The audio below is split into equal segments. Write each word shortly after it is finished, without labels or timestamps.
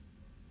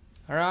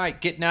All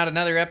right, getting out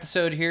another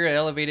episode here at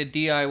Elevated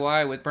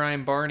DIY with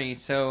Brian Barney.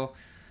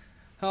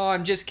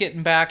 I'm just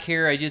getting back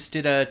here. I just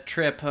did a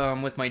trip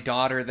with my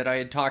daughter that I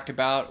had talked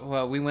about.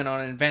 Well, we went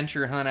on an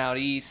adventure hunt out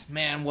east.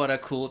 Man, what a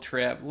cool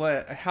trip!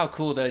 How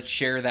cool to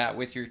share that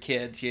with your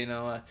kids.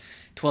 A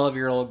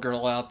 12-year-old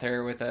girl out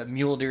there with a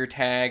mule deer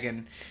tag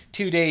and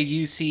 2-day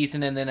youth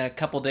season, and then a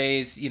couple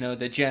days.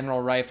 The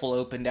general rifle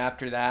opened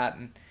after that,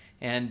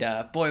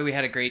 and boy, we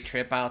had a great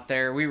trip out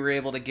there. We were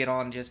able to get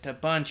on just a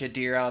bunch of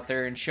deer out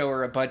there and show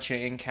her a bunch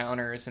of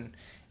encounters.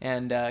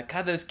 And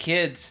God, those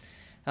kids,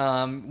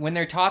 when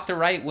they're taught the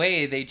right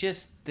way,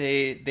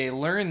 they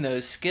learn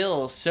those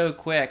skills so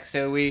quick.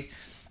 So we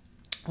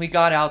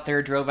got out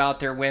there, drove out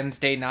there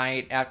Wednesday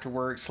night after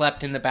work,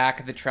 slept in the back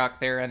of the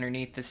truck there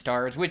underneath the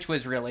stars, which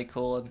was really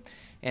cool.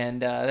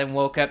 And then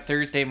woke up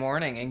Thursday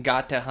morning and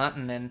got to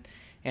hunting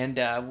and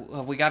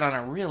we got on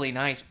a really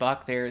nice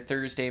buck there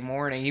Thursday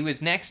morning. He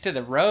was next to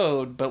the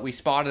road, but we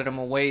spotted him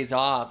a ways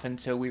off, and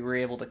so we were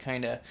able to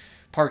kind of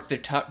park the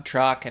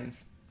truck and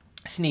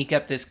sneak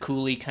up this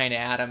coulee kind of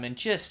at him and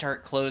just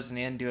start closing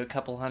in to a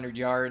couple hundred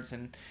yards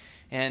and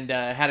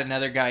had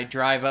another guy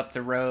drive up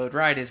the road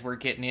right as we're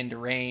getting into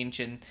range,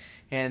 and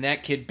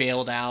that kid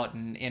bailed out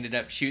and ended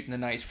up shooting the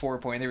nice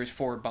 4-point. There was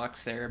 4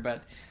 bucks there,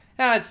 but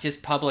it's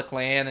just public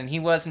land, and he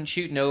wasn't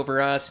shooting over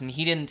us, and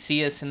he didn't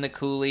see us in the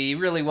coulee. He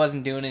really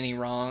wasn't doing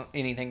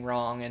anything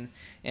wrong,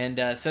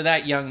 and so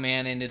that young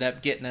man ended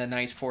up getting a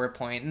nice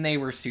 4-point, and they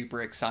were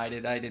super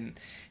excited. I didn't,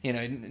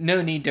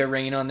 no need to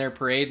rain on their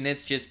parade, and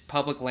it's just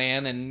public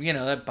land, and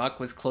that buck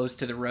was close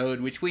to the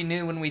road, which we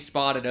knew when we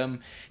spotted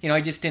him.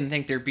 I just didn't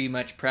think there'd be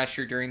much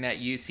pressure during that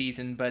youth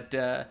season, but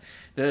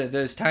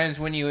those times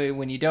when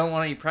you don't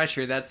want any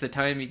pressure, that's the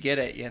time you get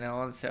it,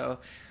 and so.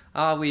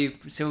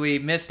 We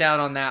missed out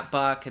on that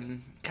buck,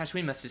 and gosh,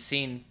 we must have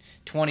seen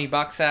 20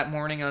 bucks that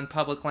morning on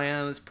public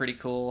land. It was pretty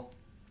cool.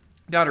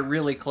 Got it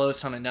really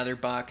close on another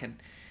buck,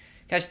 and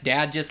gosh,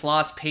 Dad just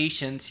lost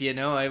patience.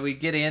 We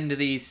get into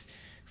these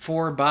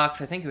 4 bucks.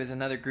 I think it was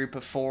another group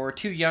of 4,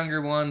 2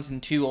 younger ones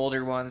and 2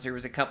 older ones. There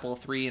was a couple of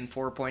 3 and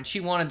 4 points. She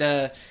wanted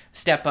to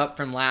step up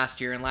from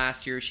last year, and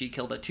last year she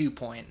killed a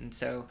 2-point, and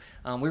so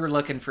we were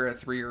looking for a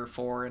 3 or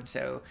 4, and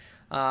so.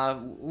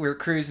 We were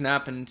cruising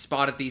up and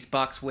spotted these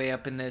bucks way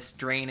up in this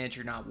drainage,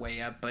 or not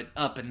way up, but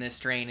up in this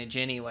drainage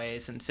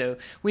anyways. And so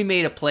we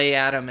made a play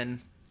at them and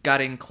got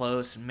in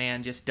close, and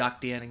man, just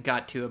ducked in and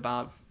got to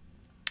about,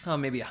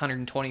 maybe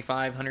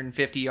 125,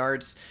 150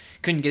 yards.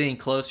 Couldn't get any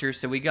closer,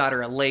 so we got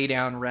her a lay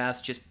down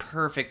rest, just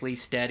perfectly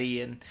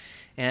steady.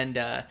 And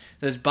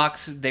those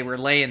bucks, they were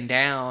laying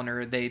down,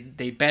 or they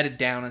bedded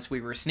down as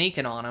we were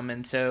sneaking on them.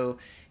 And so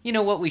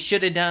what we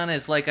should have done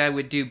is, like I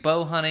would do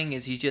bow hunting,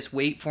 is you just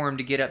wait for them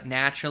to get up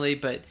naturally.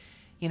 But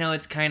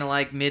it's kind of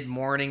like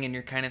mid-morning, and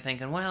you're kind of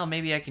thinking, well,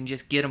 maybe I can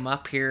just get them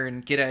up here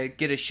and get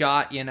a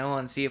shot,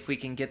 and see if we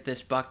can get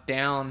this buck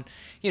down,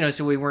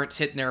 so we weren't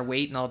sitting there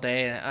waiting all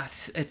day.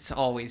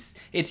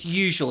 It's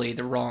usually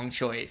the wrong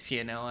choice,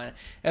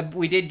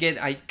 we did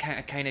get, I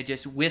kind of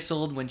just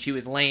whistled when she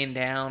was laying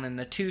down, and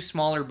the 2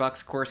 smaller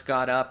bucks, of course,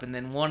 got up, and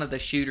then one of the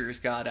shooters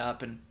got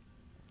up, and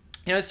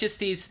it's just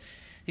these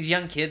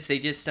young kids, they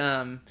just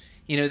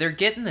they're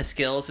getting the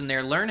skills and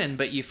they're learning,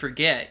 but you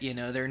forget,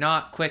 they're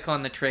not quick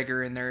on the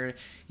trigger, and they're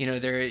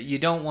you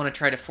don't want to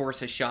try to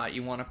force a shot.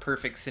 You want a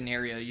perfect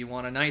scenario. You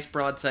want a nice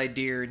broadside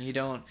deer, and you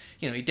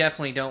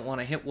definitely don't want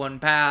to hit one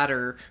bad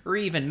or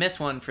even miss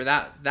one for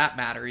that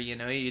matter.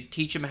 You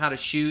teach them how to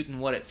shoot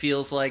and what it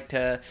feels like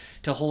to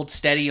hold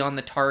steady on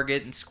the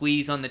target and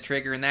squeeze on the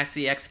trigger, and that's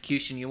the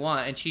execution you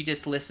want. And she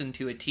just listened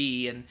to a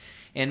T,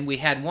 and we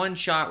had one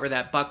shot where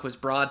that buck was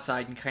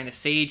broadside, and kind of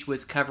Sage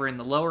was covering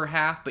the lower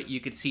half, but you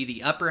could see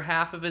the upper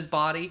half of his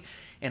body.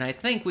 And I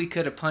think we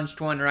could have punched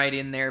one right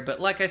in there,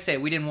 but like I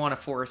said, we didn't want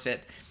to force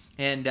it.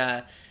 And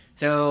that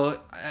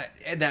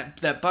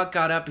buck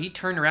got up. He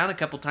turned around a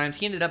couple times.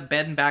 He ended up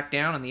bedding back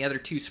down, and the other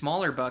 2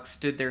 smaller bucks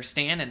stood there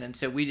standing. And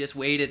so we just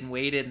waited and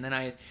waited, and then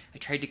I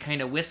tried to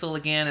kind of whistle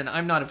again, and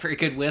I'm not a very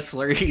good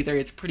whistler either.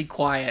 It's pretty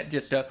quiet,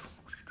 just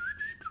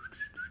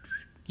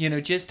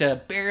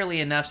barely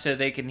enough so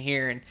they can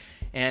hear.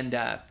 And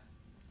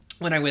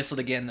when I whistled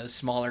again, those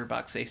smaller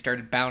bucks, they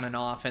started bounding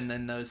off, and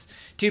then those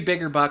 2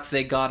 bigger bucks,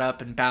 they got up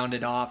and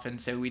bounded off,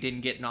 and so we didn't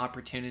get an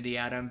opportunity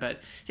at them. But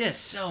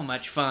just so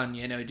much fun,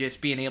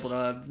 just being able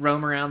to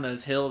roam around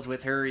those hills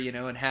with her,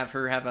 and have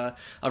her have a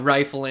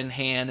rifle in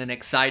hand and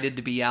excited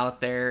to be out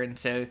there. And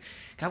so,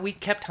 God, we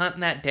kept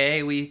hunting that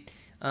day. We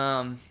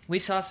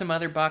saw some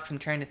other bucks. I'm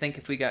trying to think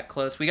if we got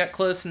close. We got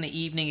close in the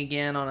evening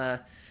again on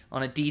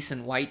a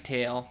decent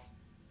whitetail.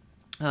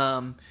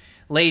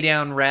 Lay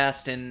down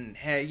rest, and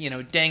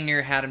dang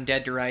near had him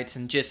dead to rights,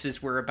 and just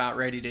as we're about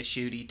ready to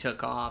shoot, he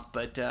took off.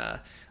 But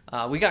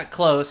we got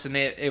close, and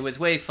it was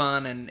way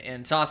fun,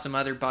 and saw some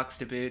other bucks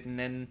to boot. And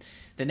then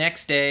the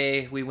next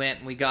day we went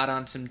and we got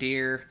on some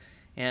deer,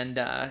 and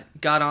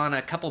got on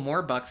a couple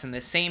more bucks in the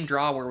same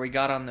draw where we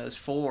got on those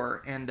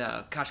 4. And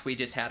gosh, we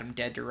just had them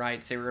dead to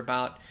rights. They were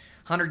about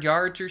 100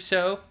 yards or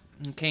so,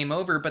 and came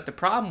over. But the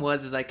problem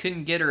was is I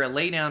couldn't get her a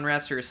lay down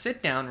rest or a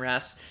sit down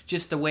rest,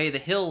 just the way the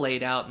hill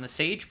laid out in the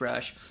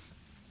sagebrush.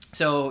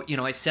 So,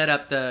 I set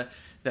up the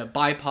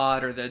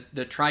bipod or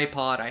the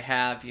tripod I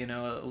have,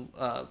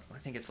 I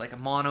think it's like a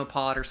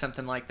monopod or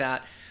something like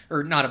that.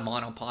 Or not a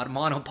monopod. A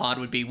monopod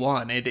would be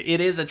one. It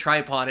is a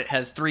tripod. It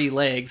has 3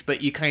 legs,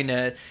 but you kind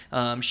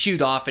of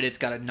shoot off it. It's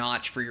got a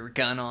notch for your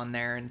gun on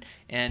there.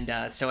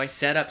 And so I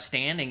set up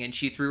standing, and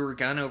she threw her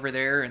gun over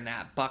there, and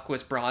that buck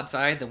was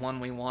broadside, the one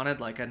we wanted,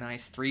 like a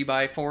nice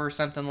 3x4 or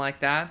something like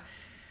that.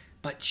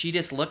 But she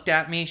just looked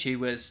at me. She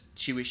was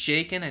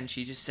shaking, and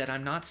she just said,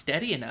 "I'm not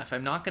steady enough.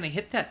 I'm not going to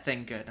hit that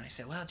thing good." And I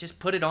said, "Well, just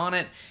put it on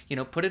it.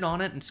 Put it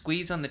on it and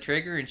squeeze on the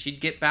trigger." And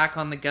she'd get back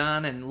on the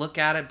gun and look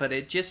at it, but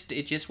it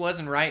just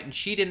wasn't right. And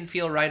she didn't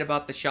feel right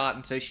about the shot,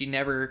 and so she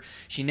never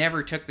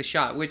took the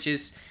shot. Which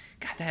is,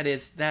 God, that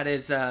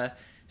is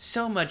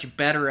so much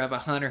better of a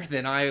hunter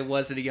than I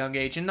was at a young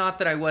age. And not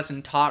that I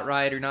wasn't taught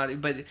right or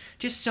not, but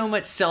just so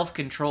much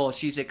self-control.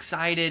 She's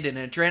excited and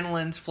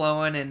adrenaline's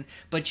flowing,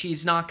 but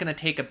she's not going to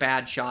take a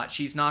bad shot.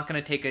 She's not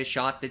going to take a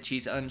shot that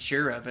she's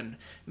unsure of. And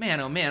man,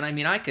 oh man, I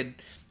mean, I could,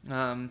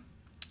 through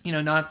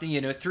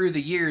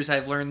the years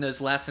I've learned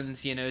those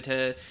lessons,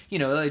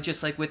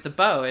 just like with the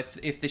bow,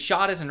 if the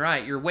shot isn't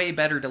right, you're way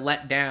better to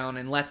let down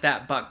and let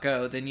that buck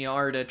go than you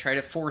are to try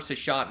to force a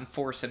shot and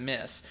force a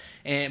miss.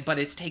 But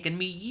it's taken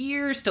me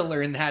years to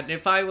learn that. And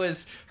if I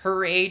was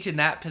her age in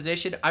that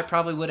position, I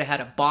probably would have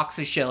had a box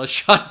of shells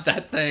shot at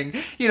that thing,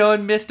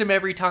 and missed him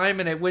every time,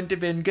 and it wouldn't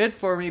have been good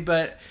for me.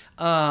 But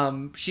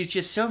she's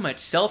just so much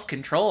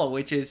self-control,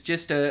 which is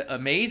just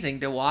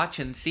amazing to watch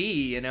and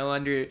see,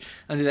 under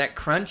that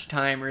crunch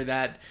time or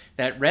that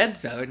red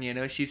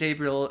zone. She's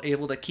able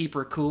to keep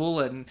her cool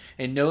and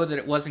know that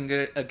it wasn't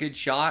a good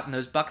shot, and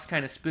those bucks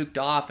kind of spooked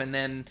off, and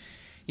then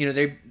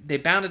they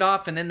bounded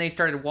off, and then they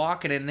started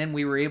walking, and then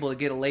we were able to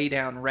get a lay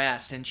down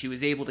rest, and she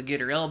was able to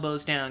get her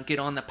elbows down, get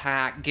on the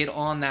pack, get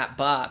on that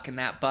buck, and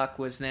that buck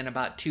was then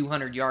about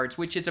 200 yards,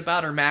 which is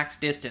about her max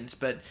distance.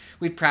 But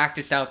we've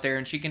practiced out there,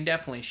 and she can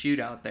definitely shoot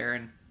out there,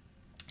 and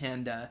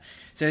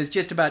so it's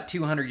just about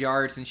 200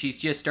 yards, and she's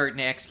just starting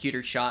to execute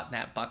her shot, and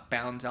that buck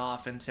bounds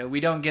off, and so we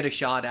don't get a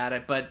shot at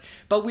it, but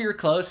we were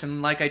close.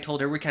 And like I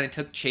told her, we kind of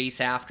took chase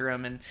after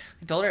him, and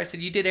I told her, I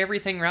said, "You did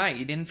everything right.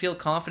 You didn't feel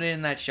confident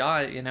in that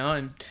shot,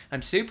 and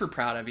I'm super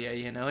proud of you.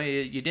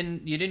 You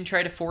didn't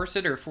try to force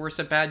it or force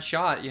a bad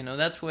shot.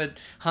 That's what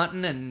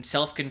hunting and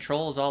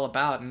self-control is all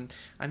about." And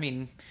I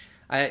mean,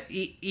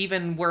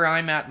 even where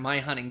I'm at in my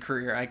hunting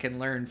career, I can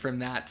learn from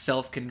that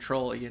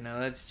self-control.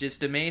 It's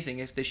just amazing.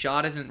 If the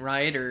shot isn't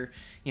right, or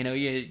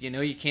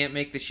you can't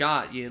make the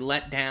shot, you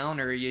let down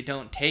or you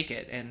don't take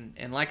it.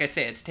 And like I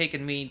say, it's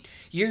taken me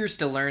years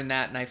to learn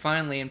that, and I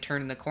finally am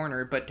turning the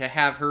corner. But to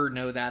have her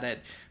know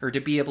that or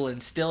to be able to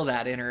instill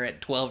that in her at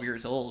 12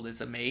 years old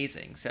is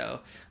amazing.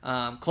 So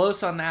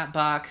close on that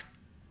buck.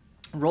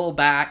 Roll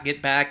back,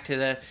 get back to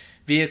the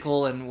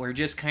vehicle, and we're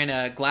just kind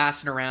of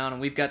glassing around,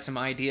 and we've got some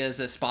ideas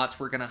of spots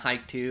we're gonna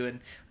hike to,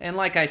 and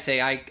like I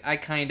say, I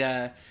try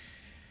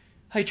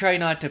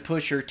not to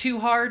push her too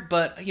hard,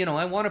 but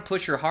I want to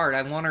push her hard.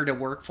 I want her to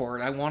work for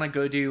it. I want to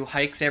go do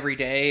hikes every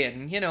day,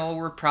 and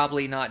we're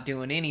probably not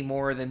doing any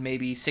more than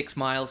maybe 6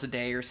 miles a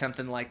day or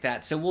something like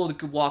that. So we'll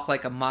walk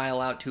like a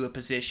mile out to a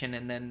position,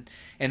 and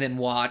then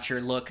watch or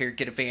look or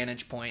get a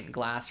vantage point and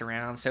glass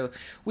around. So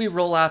we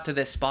roll out to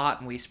this spot,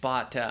 and we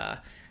spot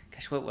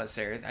what was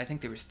there? I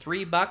think there was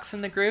 3 bucks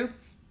in the group,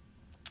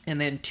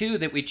 and then 2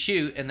 that we'd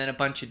shoot, and then a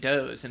bunch of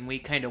does, and we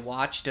kind of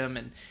watched them,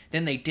 and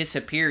then they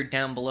disappeared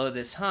down below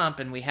this hump,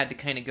 and we had to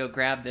kind of go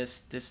grab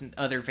this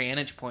other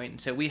vantage point. And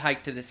so we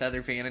hiked to this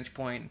other vantage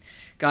point,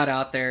 got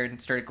out there,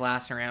 and started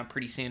glassing around.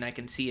 Pretty soon I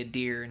can see a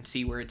deer and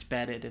see where it's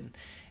bedded,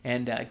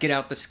 and get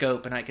out the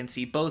scope, and I can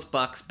see both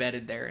bucks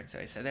bedded there. And so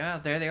I said, "Oh,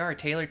 there they are,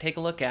 Taylor, take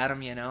a look at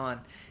them,"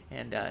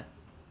 and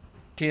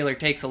Taylor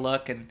takes a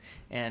look and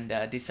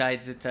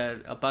decides it's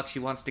a buck she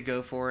wants to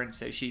go for, and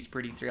so she's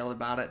pretty thrilled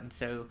about it. And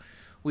so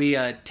we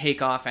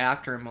take off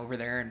after him over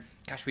there, and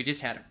gosh, we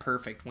just had a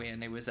perfect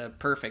win. It was a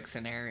perfect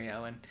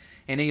scenario,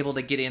 and able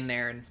to get in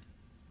there, and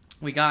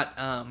we got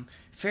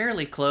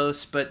fairly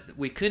close, but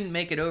we couldn't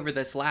make it over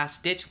this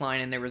last ditch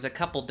line, and there was a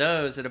couple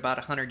does at about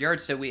 100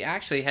 yards, so we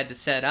actually had to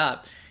set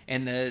up.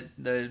 And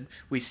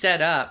we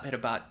set up at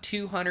about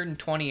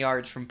 220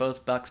 yards from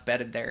both bucks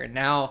bedded there. And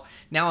now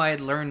I had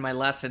learned my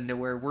lesson to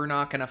where we're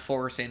not going to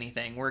force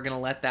anything. We're going to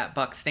let that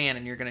buck stand,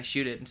 and you're going to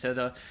shoot it. And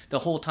so the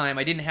whole time,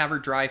 I didn't have her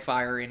dry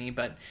fire any,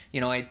 but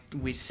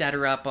we set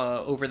her up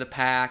over the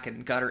pack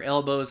and got her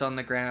elbows on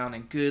the ground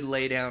and good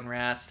lay down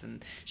rest.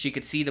 And she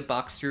could see the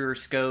bucks through her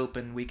scope,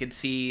 and we could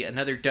see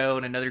another doe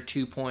and another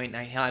 2-point. And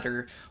I had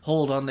her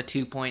hold on the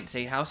 2-point and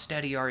say, "How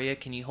steady are you?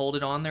 Can you hold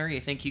it on there? You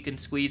think you can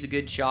squeeze a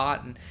good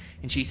shot?" And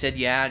she said,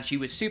 "Yeah," and she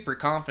was super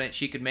confident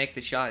she could make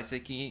the shot. I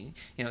said, can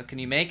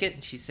you make it?"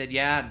 And she said,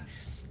 "Yeah." And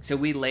so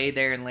we lay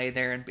there, and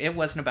it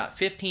wasn't about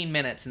 15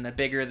 minutes, and the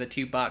bigger of the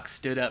 2 bucks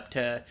stood up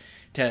to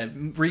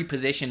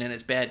reposition in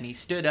his bed, and he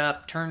stood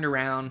up, turned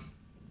around,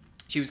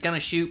 she was going to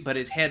shoot, but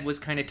his head was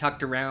kind of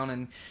tucked around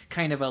and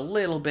kind of a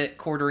little bit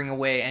quartering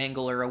away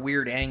angle, or a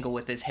weird angle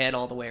with his head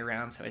all the way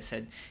around. So I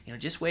said,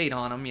 just wait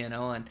on him,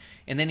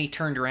 and then he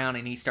turned around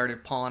and he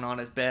started pawing on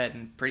his bed,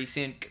 and pretty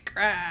soon,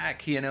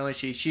 crack, as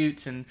she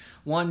shoots, and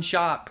one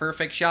shot,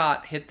 perfect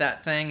shot, hit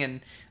that thing,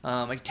 and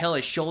I could tell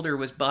his shoulder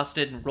was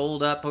busted and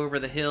rolled up over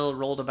the hill,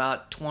 rolled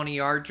about 20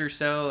 yards or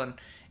so,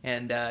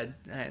 and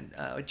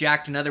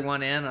jacked another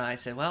one in, and I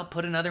said, well,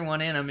 put another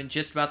one in him, and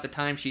just about the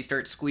time she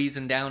starts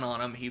squeezing down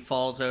on him, he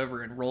falls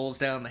over and rolls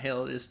down the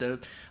hill. Just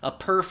a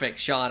perfect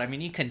shot. I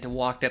mean, you couldn't have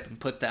walked up and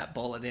put that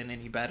bullet in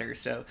any better.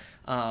 So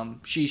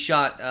she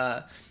shot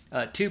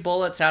 2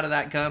 bullets out of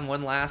that gun,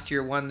 one last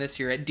year, one this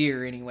year, at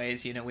deer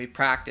anyways. We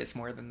practiced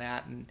more than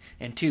that,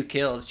 and 2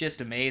 kills. Just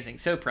amazing.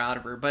 So proud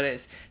of her. But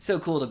it's so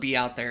cool to be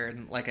out there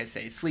and, like I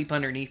say, sleep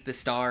underneath the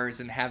stars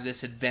and have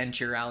this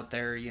adventure out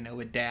there,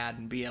 with Dad,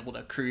 and be able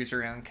to cruise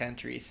around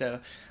country. So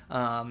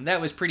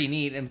that was pretty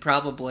neat, and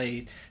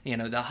probably,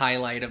 the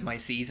highlight of my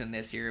season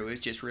this year. It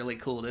was just really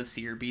cool to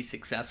see her be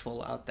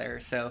successful out there.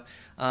 So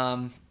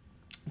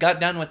got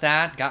done with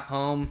that, got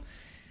home.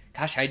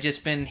 Gosh, I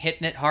just been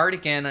hitting it hard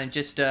again. I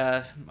just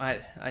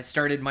I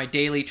started my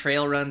daily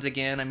trail runs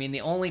again. I mean,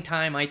 the only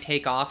time I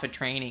take off of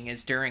training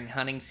is during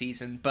hunting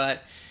season.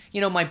 But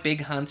my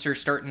big hunts are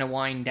starting to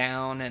wind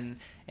down,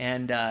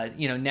 and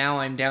now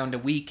I'm down to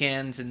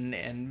weekends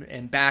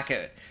and back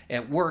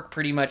at work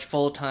pretty much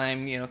full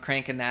time.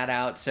 Cranking that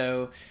out.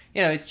 So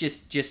it's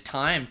just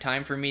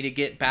time for me to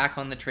get back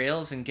on the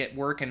trails and get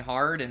working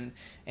hard, and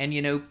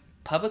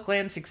public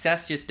land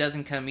success just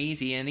doesn't come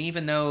easy. And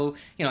even though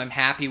I'm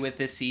happy with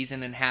this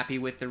season and happy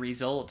with the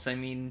results, I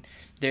mean,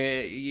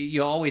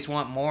 you always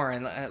want more.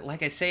 And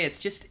like I say,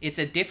 it's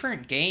a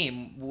different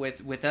game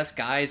with us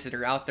guys that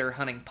are out there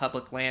hunting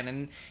public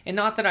land. And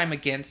not that I'm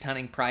against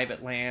hunting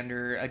private land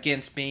or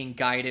against being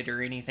guided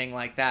or anything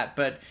like that,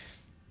 but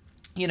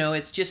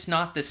it's just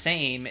not the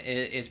same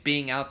as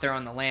being out there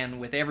on the land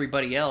with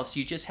everybody else.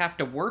 You just have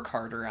to work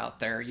harder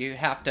out there. You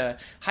have to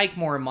hike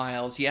more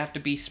miles. You have to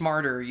be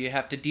smarter. You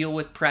have to deal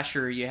with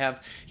pressure. You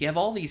have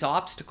all these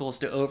obstacles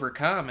to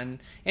overcome. And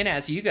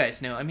as you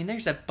guys know, I mean,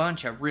 there's a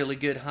bunch of really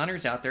good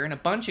hunters out there, and a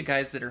bunch of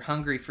guys that are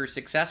hungry for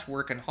success,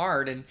 working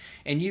hard.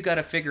 And you got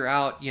to figure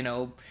out,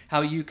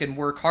 how you can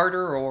work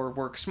harder or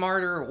work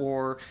smarter,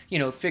 or,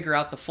 figure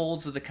out the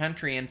folds of the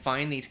country and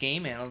find these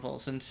game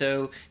animals. And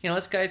so,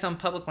 us guys on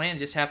public land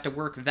just have to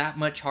work that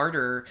much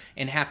harder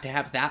and have to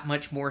have that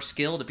much more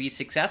skill to be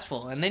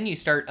successful. And then you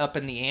start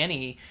upping the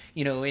ante,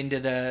 into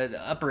the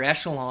upper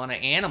echelon of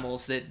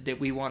animals that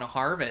we want to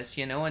harvest,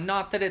 and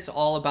not that it's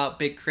all about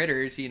big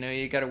critters,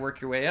 you got to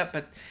work your way up,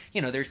 but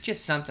there's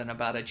just something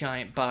about a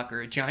giant buck or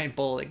a giant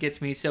bull that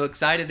gets me so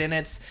excited. And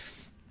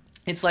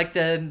it's like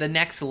the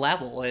next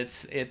level.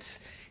 It's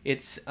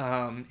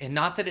and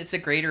not that it's a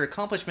greater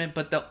accomplishment,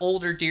 but the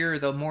older deer,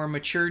 the more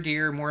mature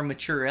deer, more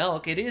mature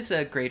elk, it is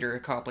a greater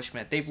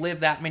accomplishment. They've lived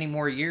that many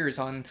more years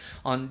on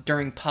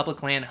during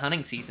public land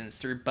hunting seasons,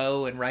 through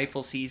bow and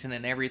rifle season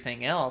and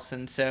everything else.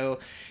 And so,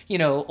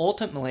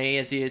 ultimately,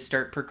 as you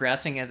start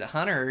progressing as a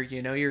hunter,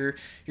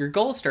 your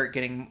goals start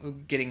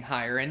getting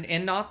higher.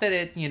 And not that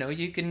it,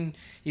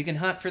 you can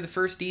hunt for the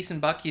first decent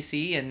buck you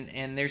see,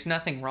 and there's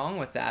nothing wrong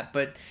with that.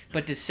 But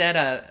to set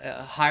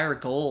a higher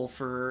goal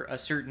for a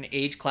certain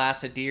age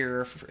class of deer,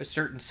 or a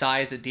certain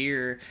size of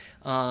deer,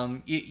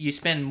 you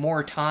spend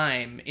more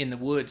time in the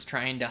woods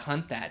trying to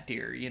hunt that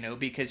deer,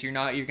 because you're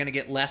going to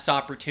get less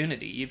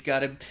opportunity. You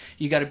got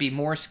to be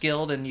more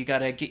skilled, and you got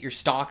to get your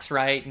stalks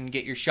right and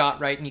get your shot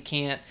right, and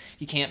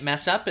you can't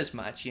mess up as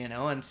much,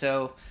 And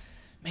so,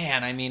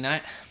 man, I mean,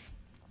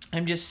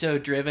 I'm just so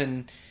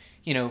driven,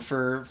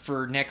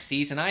 for next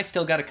season. I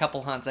still got a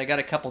couple hunts. I got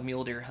a couple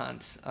mule deer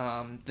hunts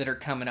that are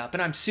coming up,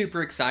 and I'm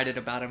super excited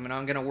about them, and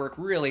I'm going to work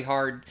really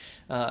hard,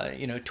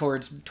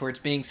 towards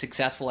being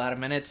successful at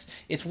them. And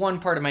it's one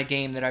part of my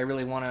game that I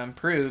really want to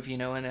improve,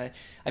 and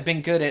I've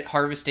been good at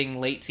harvesting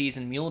late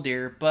season mule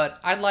deer, but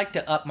I'd like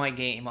to up my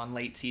game on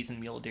late season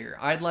mule deer.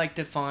 I'd like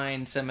to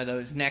find some of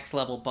those next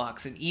level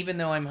bucks, and even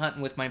though I'm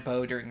hunting with my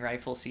bow during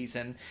rifle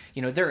season,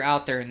 they're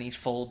out there in these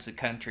folds of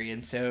country.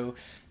 And so,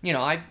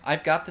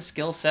 I've got the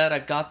skill set,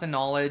 I've got the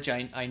knowledge,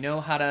 I know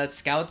how to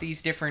scout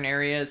these different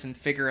areas and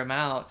figure them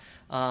out.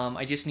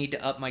 I just need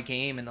to up my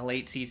game in the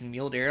late season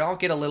mule deer. And I'll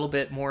get a little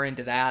bit more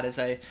into that as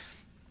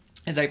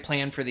I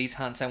plan for these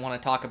hunts. I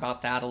want to talk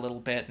about that a little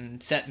bit,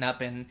 and setting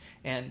up and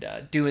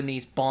doing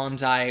these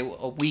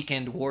bonsai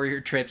weekend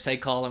warrior trips, I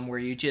call them, where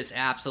you just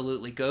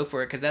absolutely go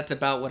for it, because that's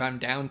about what I'm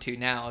down to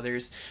now.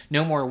 There's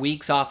no more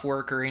weeks off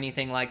work or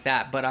anything like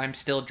that, but I'm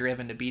still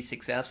driven to be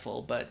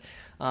successful. But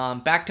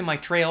back to my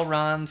trail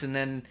runs, and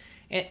then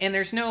and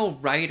there's no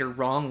right or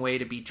wrong way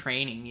to be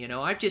training.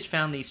 I've just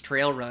found these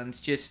trail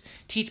runs just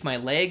teach my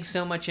legs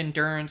so much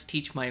endurance,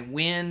 teach my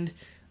wind,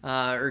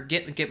 or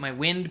get my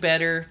wind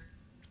better.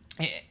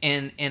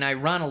 And I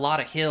run a lot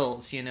of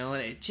hills, and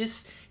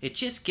it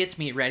just gets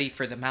me ready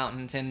for the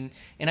mountains. And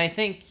I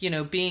think,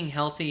 being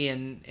healthy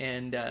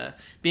and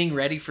being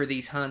ready for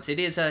these hunts,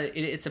 it's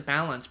a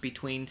balance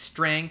between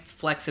strength,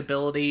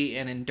 flexibility,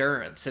 and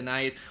endurance. And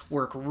I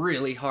work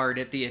really hard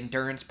at the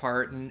endurance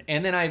part, and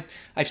then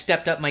I've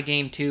stepped up my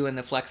game too in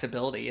the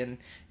flexibility. And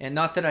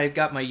not that I've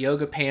got my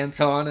yoga pants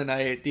on and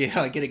I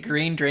get a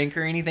green drink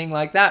or anything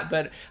like that,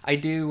 but I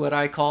do what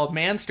I call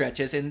man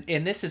stretches, and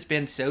this has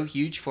been so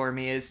huge for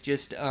me, is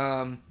just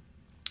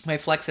my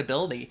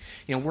flexibility.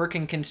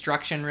 Working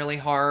construction really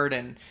hard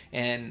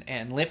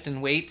and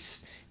lifting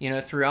weights,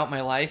 throughout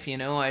my life.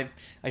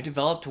 I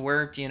developed to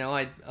where,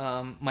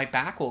 my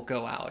back will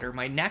go out or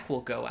my neck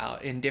will go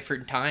out in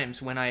different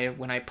times when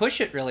I push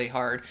it really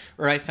hard,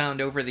 or I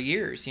found over the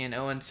years,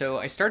 and so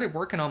I started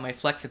working on my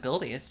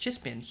flexibility. It's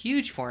just been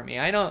huge for me.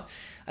 I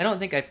don't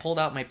think I pulled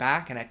out my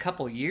back in a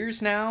couple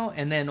years now.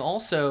 And then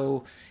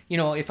also,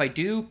 if I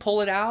do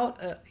pull it out,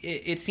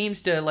 it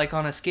seems to, like,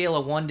 on a scale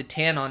of 1 to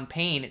 10 on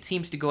pain, it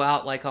seems to go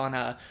out like on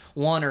a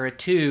 1 or a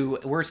 2,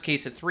 worst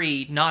case a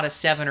 3, not a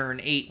 7 or an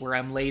 8 where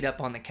I'm laid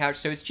up on the couch.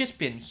 So it's just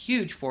been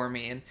huge for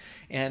me.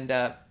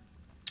 And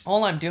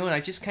all I'm doing,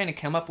 I just kind of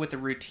come up with a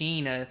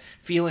routine of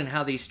feeling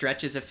how these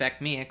stretches affect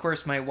me. Of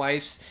course, my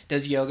wife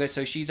does yoga,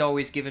 so she's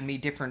always giving me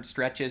different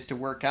stretches to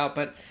work out,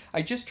 but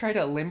I just try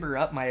to limber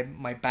up my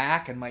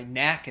back and my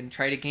neck and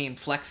try to gain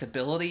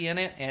flexibility in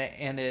it,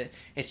 and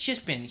it's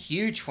just been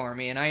huge for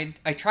me. And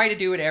I try to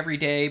do it every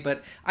day,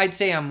 but I'd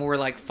say I'm more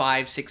like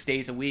 5-6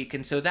 days a week,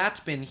 and so that's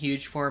been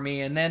huge for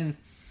me. And then,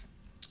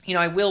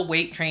 I will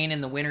weight train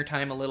in the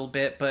wintertime a little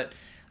bit, but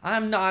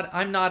I'm not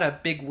a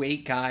big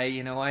weight guy.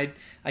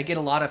 I get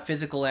a lot of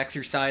physical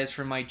exercise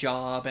from my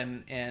job,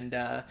 and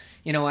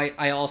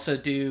I also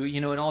do,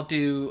 and I'll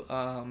do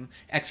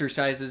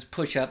exercises,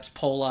 push-ups,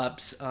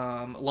 pull-ups,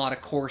 a lot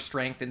of core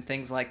strength and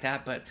things like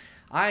that. But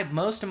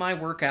most of my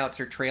workouts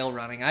are trail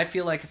running. I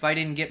feel like if I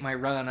didn't get my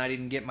run, I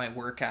didn't get my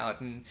workout,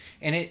 and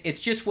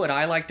it's just what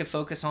I like to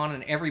focus on.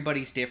 And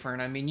everybody's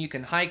different. I mean, you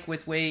can hike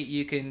with weight,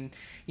 you can,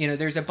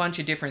 there's a bunch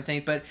of different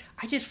things, but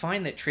I just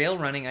find that trail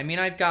running, I mean,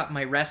 I've got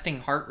my resting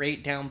heart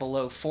rate down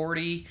below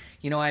 40.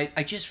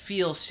 I just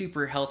feel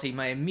super healthy.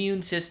 My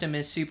immune system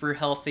is super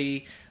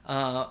healthy.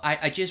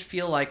 I just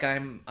feel like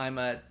I'm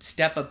a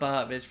step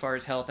above as far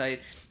as health.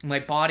 My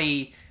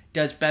body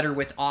does better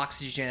with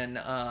oxygen.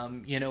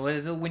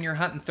 When you're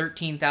hunting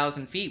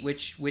 13,000 feet,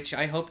 which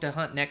I hope to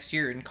hunt next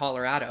year in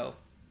Colorado.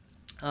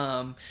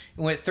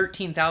 With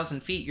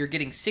 13,000 feet, you're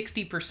getting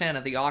 60%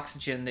 of the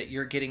oxygen that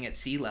you're getting at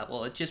sea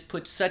level. It just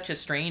puts such a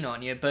strain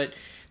on you. But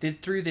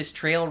through this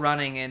trail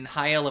running and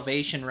high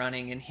elevation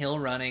running and hill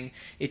running,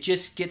 it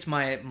just gets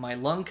my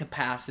lung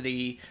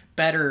capacity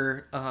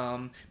better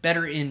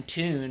in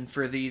tune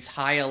for these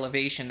high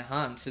elevation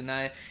hunts. And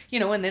and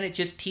then it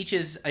just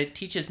teaches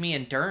me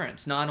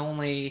endurance, not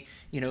only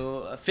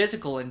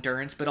physical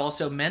endurance, but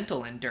also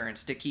mental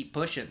endurance to keep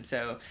pushing.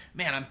 So,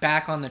 man, I'm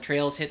back on the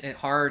trails hitting it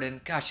hard,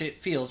 and gosh,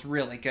 it feels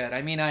really good.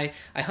 I mean, I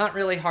hunt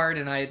really hard,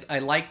 and I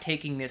like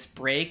taking this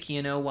break,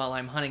 while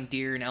I'm hunting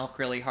deer and elk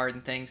really hard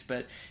and things,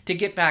 but to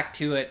get back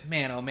to it,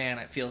 man, oh man,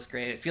 it feels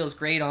great. It feels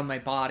great on my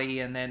body,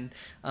 and then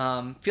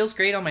feels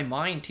great on my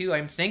mind too.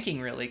 I'm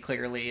thinking really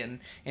clearly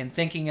and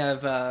thinking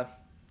of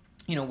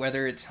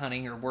whether it's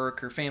hunting or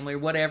work or family or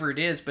whatever it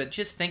is, but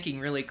just thinking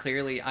really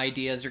clearly,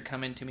 ideas are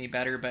coming to me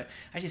better. But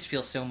I just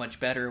feel so much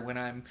better when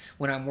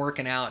I'm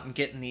working out and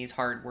getting these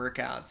hard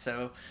workouts.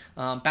 So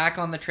back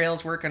on the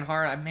trails working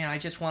hard, I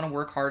just want to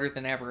work harder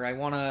than ever.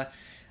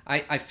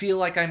 I feel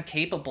like I'm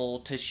capable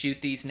to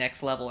shoot these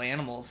next level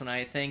animals, and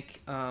I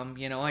think,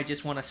 I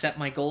just want to set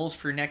my goals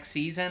for next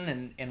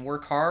season and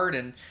work hard.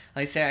 And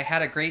like I say, I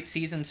had a great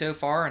season so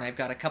far, and I've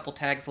got a couple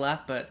tags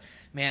left, but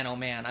man, oh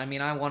man,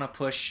 I want to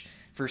push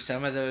for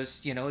some of those,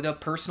 the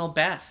personal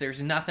best.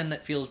 There's nothing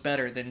that feels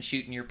better than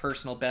shooting your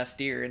personal best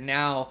deer. And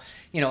now,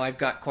 I've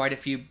got quite a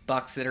few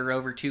bucks that are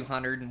over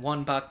 200 and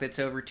one buck that's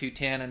over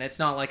 210. And it's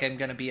not like I'm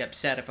going to be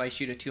upset if I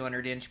shoot a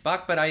 200-inch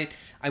buck, but I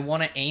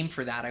want to aim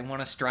for that. I want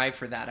to strive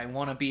for that. I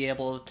want to be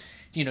able,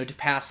 to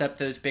pass up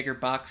those bigger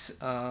bucks,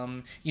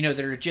 that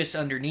are just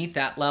underneath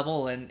that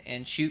level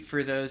and shoot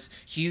for those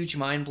huge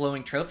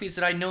mind-blowing trophies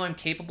that I know I'm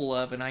capable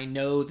of, and I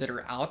know that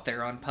are out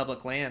there on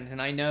public land.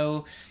 And I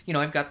know,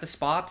 I've got the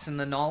spots and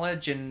the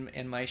knowledge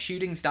and my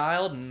shooting's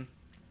dialed. And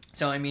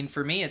so,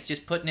 for me, it's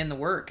just putting in the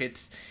work.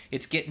 It's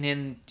getting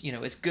in,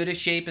 as good a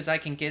shape as I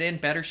can get in,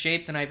 better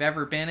shape than I've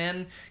ever been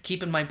in,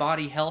 keeping my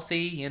body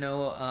healthy.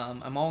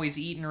 I'm always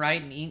eating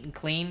right and eating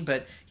clean,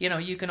 but,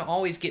 you can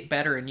always get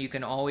better and you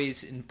can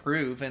always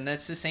improve. And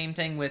that's the same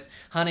thing with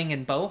hunting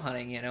and bow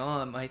hunting.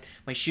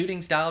 My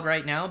shooting's dialed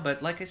right now,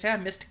 but like I said,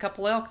 I missed a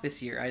couple elk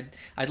this year.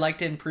 I'd like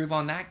to improve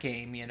on that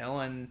game,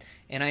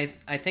 and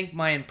I think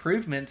my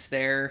improvements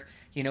there,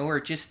 or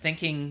just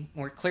thinking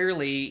more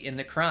clearly in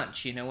the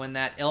crunch, when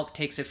that elk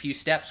takes a few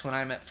steps when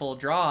I'm at full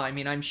draw.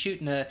 I'm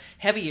shooting a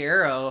heavy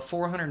arrow, a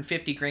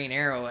 450 grain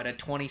arrow at a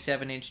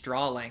 27-inch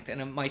draw length,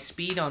 and my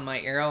speed on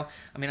my arrow,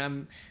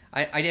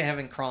 I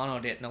haven't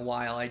chronoed it in a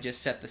while. I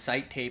just set the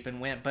sight tape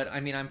and went. But I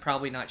mean, I'm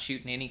probably not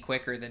shooting any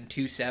quicker than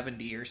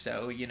 270 or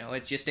so. You know,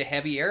 it's just a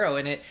heavy arrow,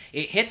 and it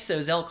hits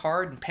those elk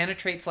hard and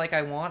penetrates like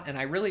I want. And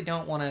I really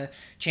don't want to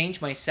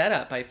change my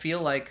setup. I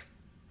feel like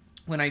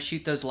when I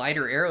shoot those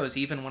lighter arrows,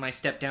 even when I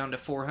step down to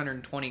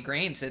 420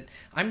 grains, that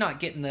I'm not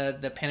getting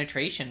the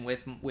penetration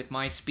with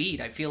my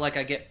speed. I feel like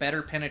I get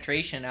better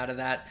penetration out of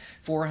that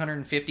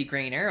 450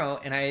 grain arrow,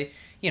 and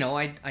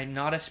I'm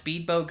not a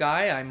speed bow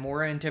guy. I'm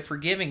more into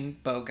forgiving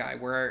bow guy,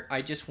 where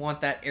I just want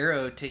that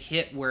arrow to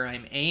hit where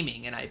I'm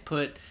aiming, and I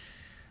put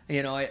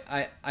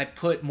I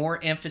put more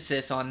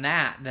emphasis on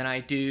that than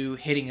I do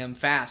hitting them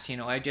fast.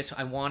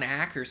 I want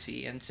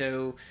accuracy, and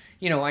so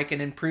I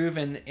can improve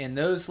in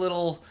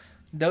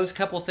those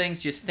couple things,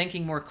 just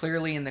thinking more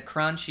clearly in the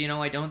crunch.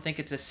 I don't think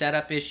it's a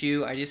setup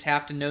issue. I just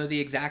have to know the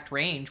exact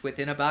range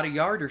within about a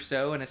yard or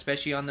so, and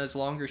especially on those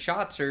longer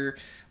shots,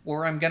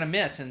 or I'm gonna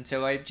miss. And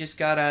so I just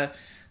gotta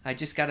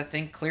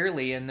think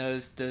clearly in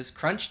those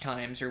crunch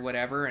times or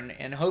whatever,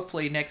 and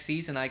hopefully next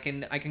season I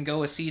can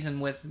go a season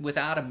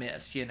without a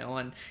miss,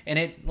 and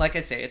it, like I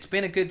say, it's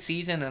been a good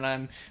season,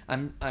 and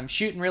I'm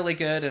shooting really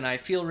good, and I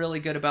feel really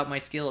good about my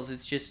skills.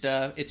 It's just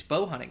it's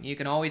bow hunting. You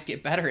can always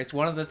get better. It's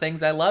one of the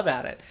things I love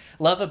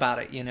about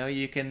it.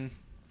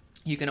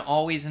 You can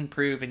always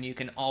improve, and you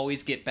can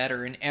always get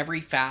better in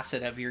every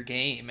facet of your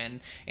game,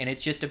 and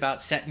it's just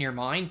about setting your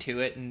mind to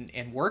it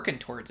and working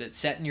towards it,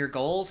 setting your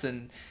goals,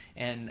 and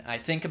I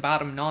think about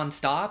them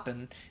nonstop,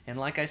 and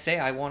like I say,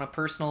 I want a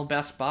personal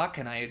best buck,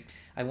 and I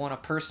want a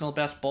personal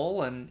best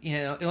bull, and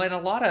and a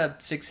lot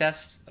of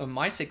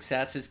my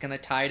success is going to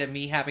tie to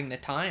me having the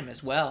time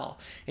as well.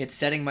 It's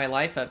setting my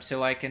life up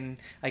so I can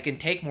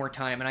take more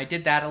time, and I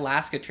did that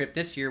Alaska trip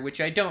this year, which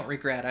I don't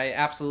regret. I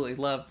absolutely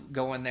love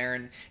going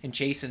there and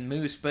chasing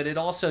moose, but it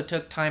also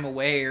took time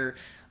away, or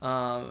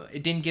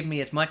it didn't give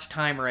me as much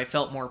time, or I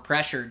felt more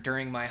pressure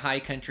during my high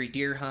country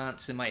deer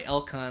hunts and my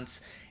elk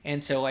hunts.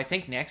 And so I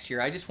think next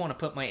year I just want to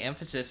put my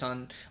emphasis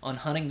on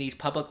hunting these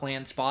public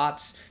land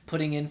spots,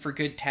 putting in for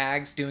good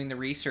tags, doing the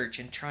research,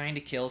 and trying to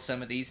kill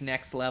some of these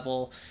next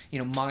level,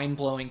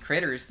 mind-blowing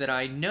critters that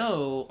I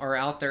know are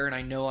out there and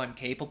I know I'm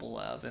capable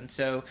of. And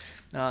so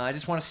I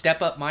just want to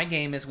step up my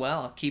game as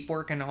well, keep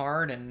working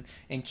hard,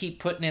 and keep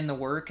putting in the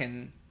work,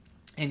 and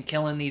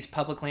killing these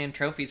public land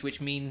trophies, which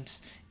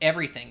means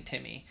everything to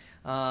me.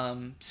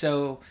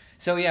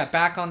 So yeah,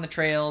 back on the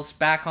trails,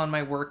 back on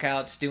my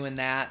workouts, doing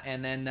that,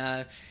 and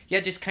then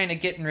just kind of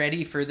getting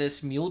ready for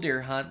this mule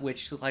deer hunt,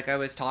 which, like I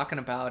was talking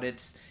about,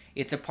 it's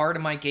a part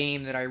of my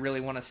game that I really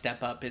want to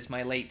step up, is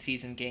my late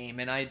season game,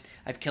 and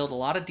I've killed a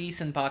lot of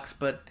decent bucks,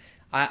 but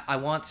I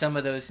want some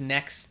of those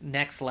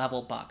next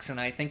level bucks, and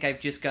I think I've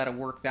just got to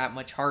work that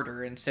much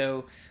harder, and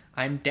so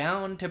I'm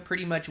down to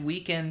pretty much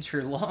weekends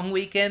or long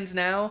weekends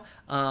now.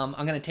 I'm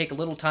going to take a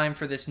little time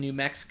for this New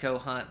Mexico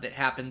hunt that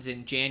happens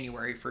in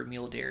January for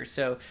mule deer.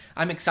 So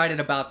I'm excited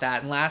about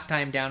that. And last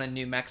time down in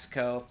New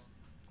Mexico,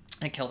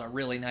 I killed a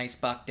really nice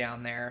buck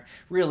down there,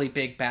 really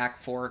big back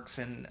forks,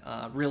 and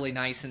really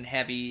nice and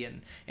heavy,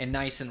 and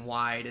nice and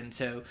wide. And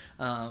so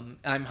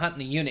I'm hunting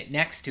the unit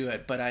next to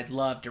it, but I'd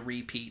love to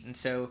repeat. And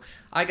so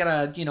I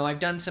gotta, I've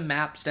done some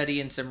map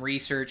study and some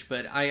research,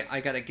 but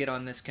I gotta get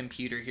on this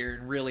computer here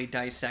and really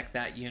dissect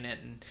that unit,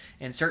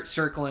 and start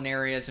circling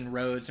areas and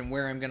roads and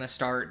where I'm gonna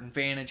start, and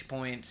vantage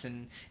points,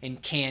 and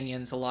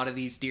canyons. A lot of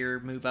these deer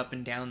move up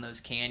and down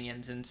those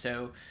canyons, and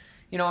so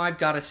I've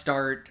got to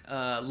start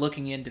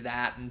looking into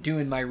that and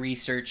doing my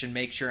research and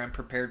make sure I'm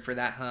prepared for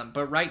that hunt.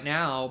 But right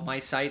now, my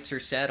sights are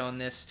set on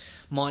this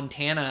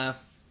Montana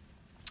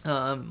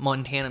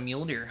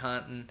mule deer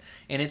hunt,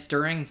 and it's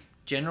during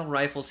general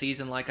rifle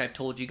season, like I've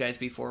told you guys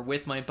before,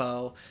 with my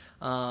bow.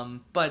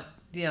 But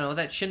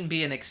that shouldn't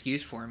be an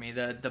excuse for me.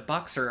 The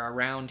bucks are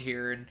around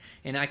here,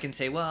 and I can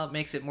say, well, it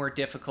makes it more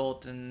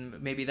difficult,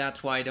 and maybe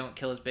that's why I don't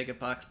kill as big of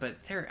bucks,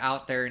 but they're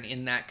out there and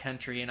in that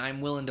country, and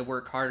I'm willing to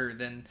work harder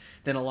than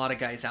a lot of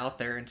guys out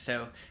there. And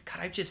so,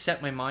 God, I've just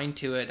set my mind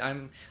to it.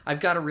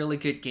 I've got a really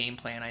good game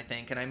plan, I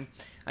think, and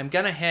I'm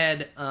gonna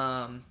head.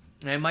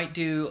 I might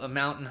do a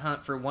mountain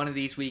hunt for one of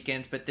these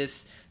weekends, but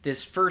this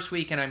first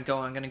weekend I'm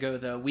going to go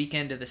the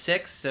weekend of the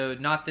 6th, so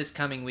not this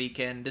coming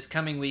weekend. This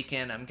coming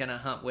weekend I'm going to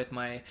hunt with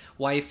my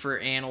wife for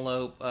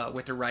antelope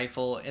with a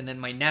rifle, and then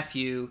my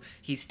nephew,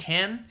 he's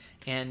 10,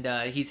 and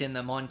he's in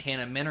the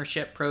Montana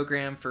mentorship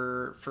program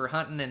for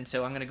hunting, and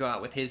so I'm going to go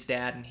out with his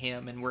dad and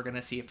him, and we're going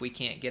to see if we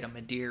can't get him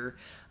a deer.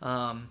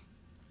 And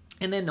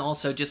then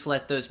also just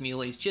let those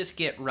muleys just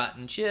get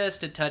rutting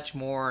just a touch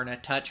more and a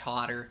touch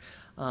hotter.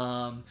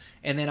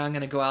 And then I'm going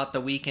to go out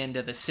the weekend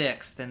of the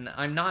 6th, and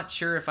I'm not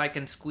sure if I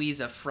can squeeze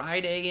a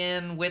Friday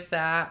in with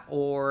that,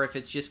 or if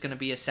it's just going to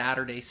be a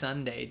Saturday,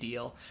 Sunday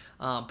deal.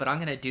 But I'm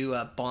going to do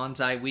a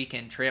bonsai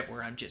weekend trip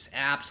where I'm just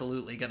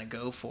absolutely going to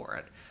go for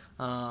it.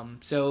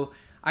 So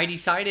I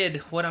decided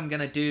what I'm going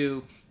to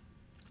do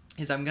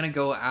is I'm going to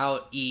go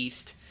out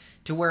east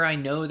to where I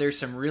know there's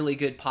some really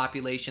good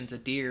populations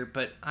of deer,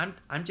 but I'm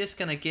just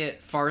going to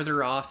get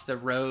farther off the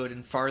road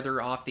and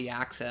farther off the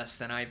access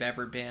than I've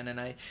ever been. And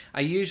I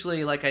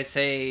usually, like I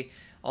say,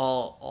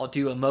 I'll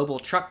do a mobile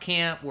truck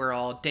camp where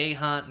I'll day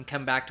hunt and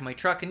come back to my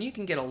truck, and you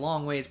can get a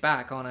long ways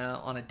back on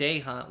a day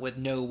hunt with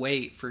no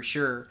wait for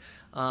sure.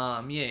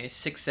 Yeah,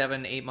 6,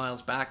 7, 8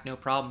 miles back, no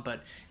problem.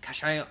 But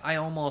gosh,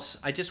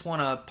 I just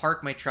want to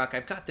park my truck.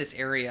 I've got this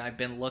area I've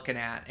been looking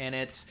at, and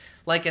it's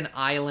like an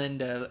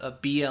island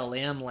of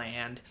BLM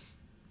land,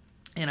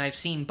 and I've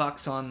seen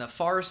bucks on the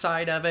far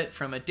side of it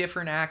from a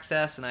different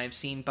access, and I've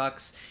seen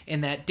bucks in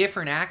that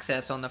different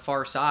access on the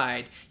far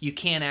side. You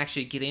can't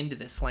actually get into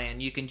this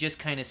land. You can just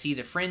kind of see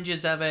the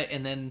fringes of it,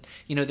 and then,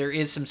 there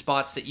is some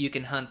spots that you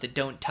can hunt that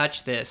don't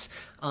touch this.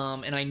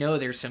 And I know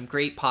there's some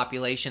great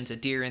populations of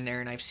deer in there,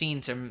 and I've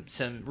seen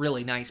some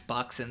really nice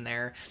bucks in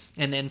there.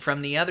 And then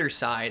from the other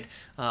side,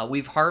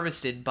 we've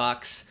harvested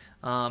bucks.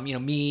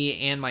 Me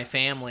and my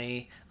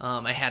family,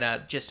 I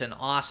had just an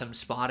awesome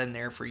spot in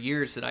there for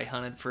years that I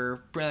hunted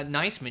for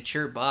nice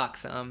mature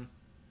bucks.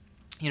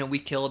 We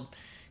killed,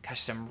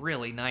 some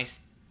really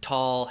nice,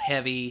 tall,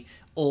 heavy,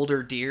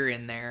 older deer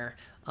in there.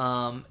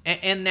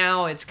 And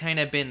now it's kind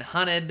of been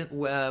hunted.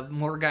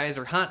 More guys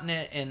are hunting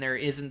it, and there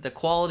isn't the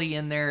quality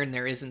in there, and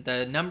there isn't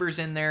the numbers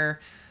in there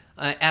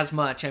as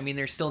much. I mean,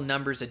 there's still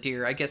numbers of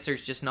deer. I guess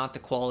there's just not the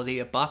quality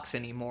of bucks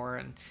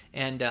anymore,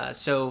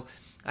 so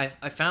I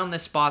found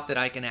this spot that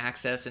I can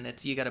access,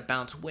 and you got to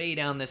bounce way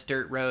down this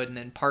dirt road and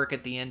then park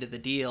at the end of the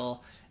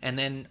deal. And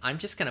then I'm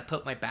just going to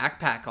put my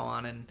backpack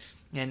on and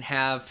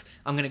I'm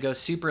going to go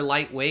super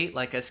lightweight,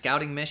 like a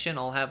scouting mission.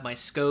 I'll have my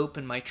scope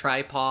and my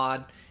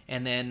tripod,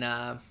 and then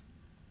I'll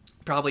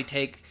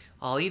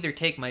either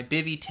take my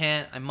bivy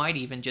tent. I might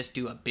even just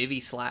do a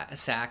bivy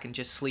sack and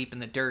just sleep in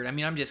the dirt. I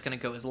mean, I'm just going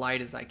to go as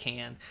light as I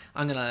can.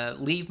 I'm going to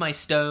leave my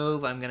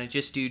stove. I'm going to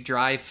just do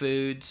dry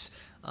foods.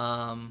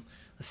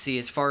 Let's see,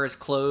 as far as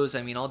clothes,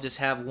 I mean, I'll just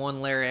have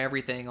one layer of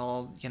everything.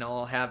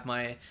 I'll have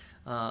my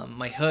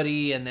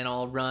hoodie, and then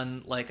I'll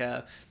run like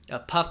a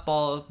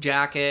puffball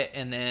jacket,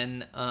 and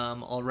then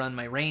I'll run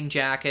my rain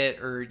jacket,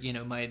 or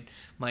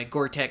my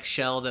Gore-Tex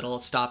shell that'll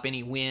stop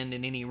any wind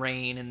and any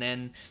rain. And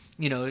then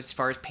as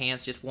far as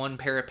pants, just one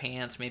pair of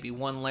pants, maybe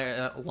one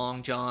layer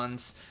long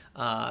johns,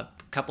 a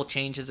couple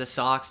changes of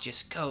socks.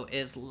 Just go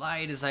as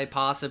light as I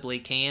possibly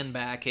can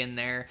back in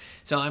there.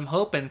 So I'm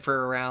hoping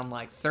for around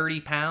like 30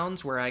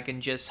 pounds, where I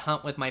can just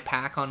hunt with my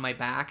pack on my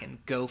back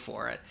and go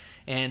for it.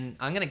 And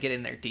I'm going to get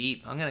in there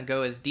deep. I'm going to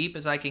go as deep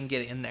as I can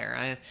get in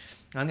there.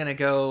 I'm going to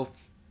go.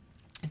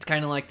 It's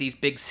kind of like these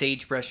big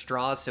sagebrush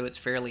straws, so it's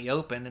fairly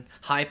open and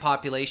high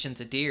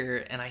populations of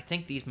deer. And I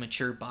think these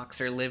mature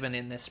bucks are living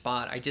in this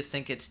spot. I just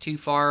think it's too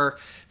far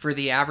for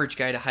the average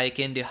guy to hike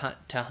in to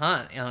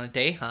hunt on a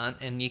day hunt,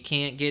 and you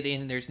can't get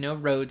in. There's no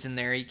roads in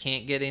there. You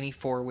can't get any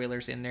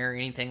four-wheelers in there or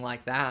anything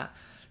like that.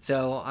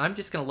 So I'm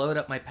just going to load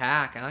up my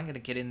pack, and I'm going to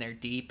get in there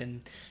deep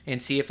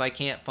and see if I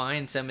can't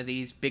find some of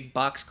these big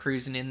bucks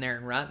cruising in there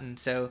and rutting.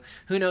 So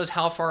who knows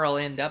how far I'll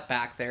end up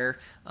back there.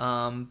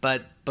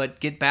 But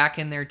get back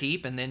in there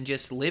deep, and then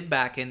just live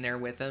back in there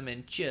with them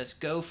and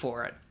just go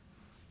for it.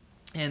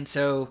 And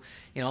so,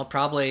 I'll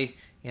probably,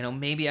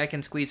 maybe I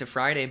can squeeze a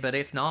Friday, but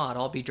if not,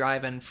 I'll be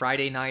driving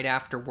Friday night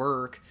after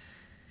work,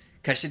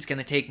 because it's going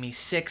to take me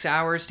 6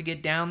 hours to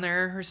get down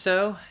there or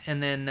so.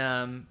 And then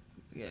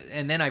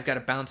I've got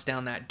to bounce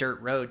down that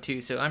dirt road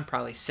too, so I'm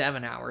probably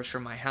 7 hours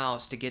from my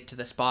house to get to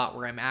the spot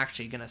where I'm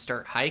actually going to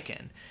start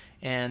hiking.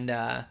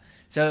 And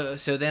so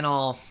then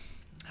I'll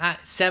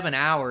 7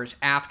 hours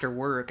after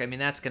work. I mean,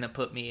 that's going to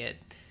put me at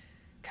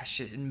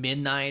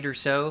midnight or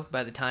so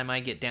by the time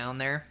I get down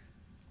there.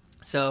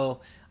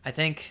 So I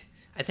think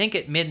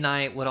at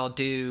midnight what I'll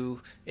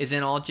do is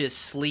then I'll just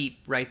sleep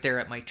right there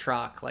at my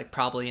truck, like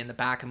probably in the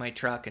back of my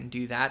truck, and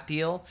do that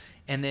deal,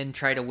 and then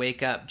try to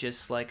wake up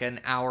just like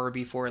an hour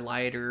before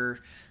light, or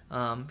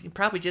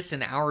probably just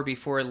an hour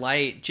before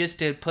light, just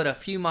to put a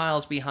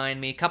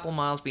couple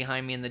miles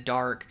behind me in the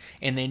dark,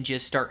 and then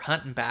just start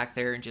hunting back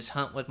there and just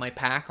hunt with my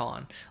pack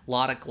on. A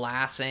lot of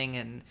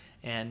glassing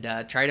and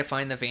try to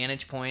find the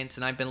vantage points.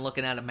 And I've been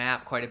looking at a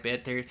map quite a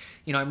bit there.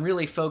 I'm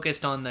really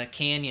focused on the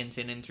canyons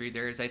in and through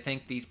there, as I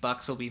think these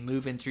bucks will be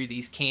moving through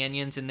these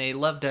canyons, and they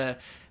love to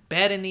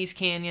bed in these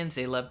canyons.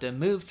 They love to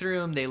move through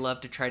them. They love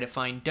to try to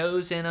find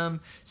does in them.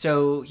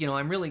 So,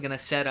 I'm really going to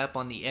set up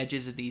on the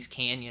edges of these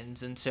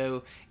canyons. And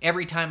so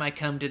every time I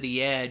come to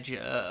the edge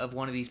of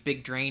one of these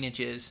big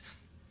drainages,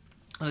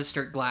 I'm going to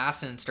start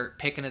glassing and start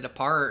picking it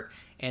apart.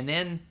 And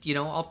then,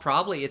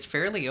 it's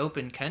fairly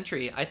open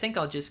country. I think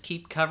I'll just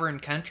keep covering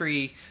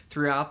country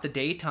throughout the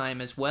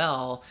daytime as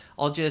well.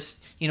 I'll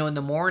just, in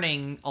the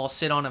morning, I'll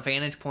sit on a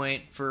vantage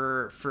point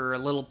for a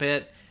little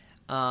bit.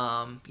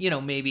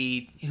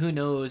 Maybe, who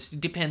knows,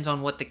 depends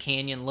on what the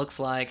canyon looks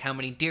like, how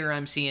many deer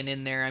I'm seeing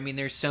in there. I mean,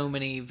 there's so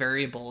many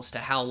variables to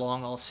how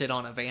long I'll sit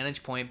on a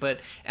vantage point. But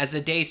as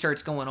the day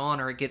starts going on,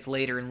 or it gets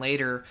later and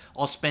later,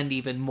 I'll spend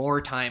even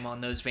more time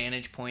on those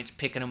vantage points,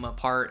 picking them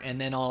apart. And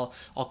then I'll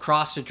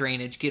cross the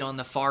drainage, get on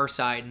the far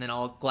side, and then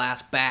I'll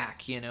glass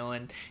back,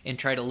 and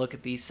try to look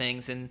at these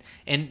things.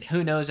 And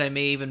who knows, I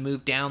may even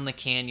move down the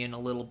canyon a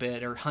little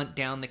bit, or hunt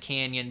down the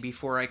canyon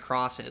before I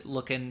cross it,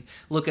 looking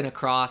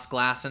across,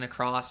 glassing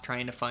across,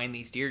 trying to find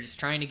these deer, just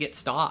trying to get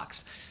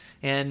stalks.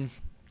 And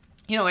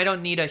I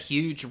don't need a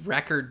huge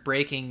record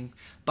breaking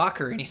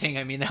buck or anything.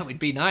 I mean, that would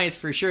be nice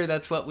for sure.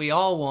 That's what we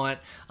all want.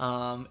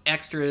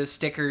 Extras,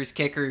 stickers,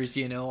 kickers,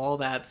 all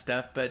that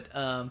stuff. But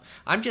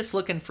I'm just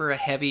looking for a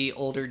heavy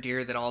older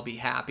deer that I'll be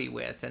happy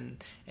with.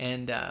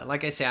 And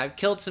like I say, I've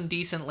killed some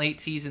decent late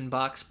season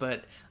bucks,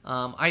 but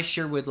I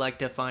sure would like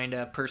to find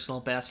a personal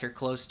best or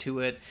close to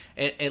it.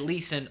 At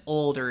least an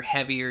older,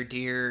 heavier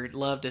deer.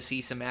 Love to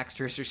see some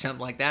extras or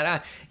something like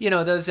that.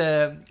 Those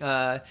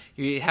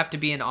you have to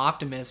be an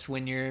optimist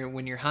when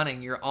you're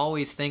hunting. You're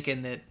always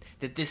thinking that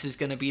this is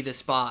going to be the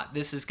spot.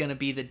 This is going to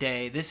be the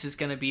day. This is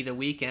going to be the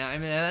weekend. I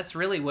mean, that's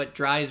really what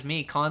drives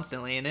me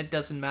constantly. And it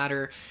doesn't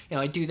matter.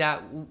 I do that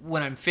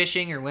when I'm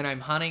fishing or when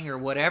I'm hunting or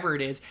whatever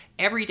it is.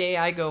 Every day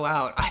I go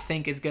out, I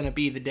think is going to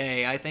be the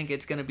day. I think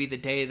it's going to be the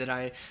day that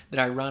I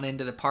run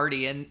into the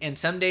party. And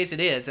some days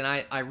it is. And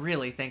I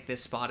really think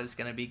this spot is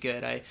going to be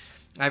good.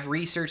 I've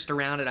researched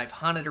around it. I've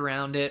hunted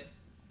around it.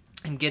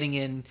 I'm getting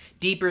in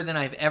deeper than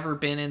I've ever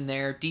been in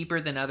there, deeper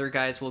than other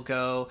guys will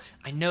go.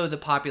 I know the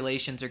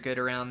populations are good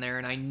around there,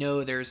 and I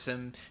know there's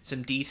some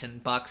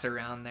decent bucks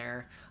around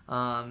there.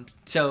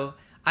 So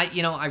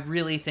I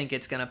really think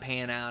it's gonna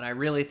pan out. I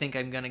really think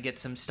I'm gonna get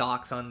some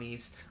stocks on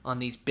these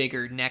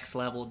bigger next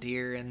level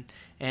deer, and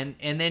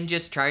then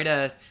just try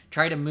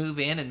to move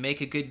in and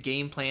make a good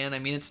game plan. I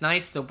mean, it's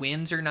nice. The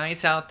winds are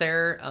nice out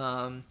there.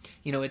 I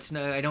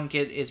don't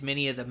get as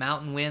many of the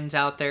mountain winds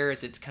out there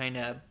as it's kind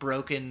of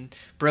broken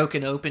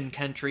open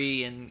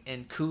country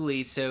and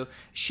coulees. So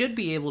should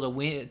be able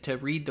to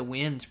read the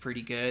winds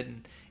pretty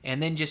good,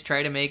 and then just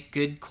try to make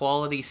good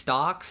quality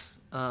stocks.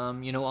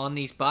 On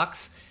these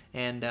bucks.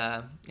 And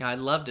I'd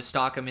love to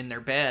stock them in their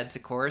beds,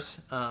 of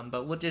course.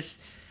 But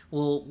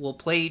we'll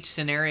play each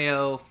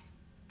scenario,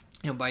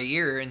 by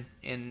ear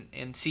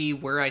and see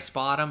where I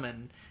spot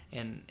them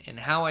and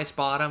how I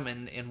spot them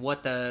and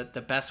what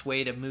the best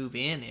way to move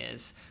in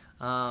is.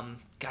 I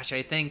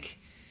think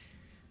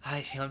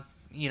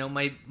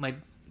my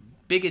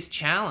biggest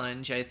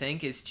challenge, I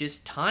think, is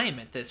just time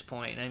at this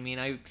point. I mean,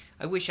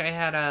 I wish I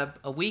had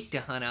a week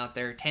to hunt out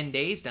there, 10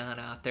 days to hunt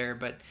out there,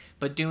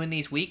 but doing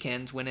these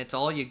weekends when it's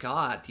all you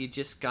got, you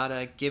just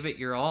gotta give it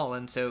your all.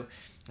 And so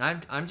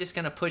I'm just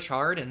gonna push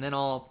hard, and then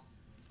I'll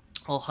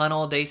hunt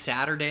all day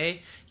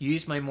Saturday,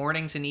 use my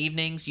mornings and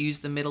evenings, use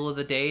the middle of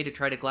the day to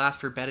try to glass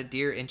for bedded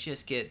deer, and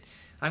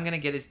I'm going to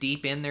get as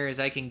deep in there as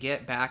I can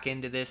get back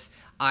into this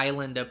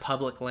island of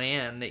public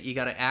land that you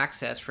got to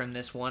access from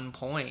this one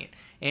point,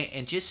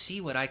 and just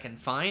see what I can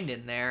find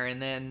in there.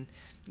 And then,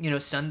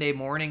 Sunday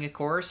morning, of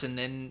course, and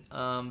then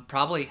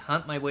probably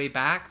hunt my way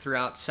back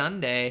throughout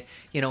Sunday,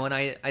 and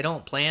I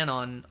don't plan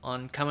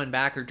on coming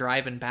back or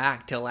driving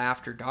back till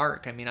after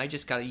dark. I mean, I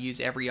just got to use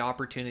every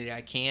opportunity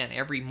I can,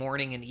 every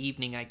morning and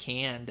evening I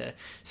can to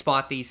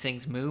spot these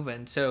things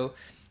moving. So,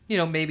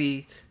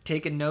 maybe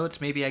taking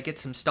notes, maybe I get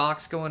some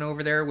stocks going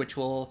over there, which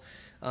will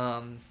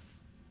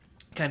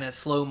kind of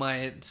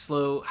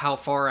slow how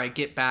far I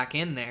get back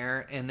in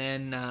there, and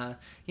then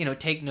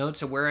take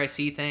notes of where I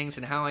see things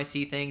and how I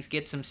see things,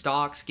 get some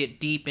stocks, get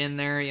deep in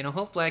there.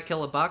 Hopefully I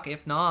kill a buck.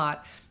 If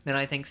not, then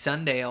I think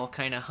Sunday I'll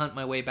kind of hunt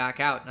my way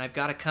back out, and I've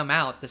got to come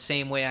out the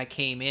same way I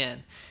came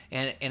in,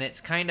 and it's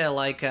kind of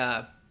like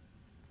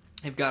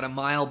I've got a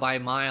mile by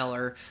mile,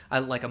 or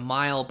like a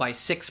mile by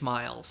 6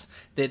 miles.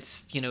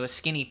 That's, a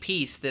skinny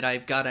piece that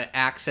I've got to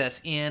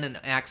access in and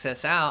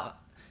access out.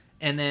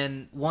 And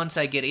then once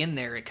I get in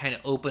there, it kind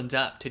of opens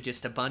up to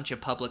just a bunch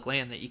of public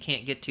land that you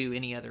can't get to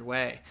any other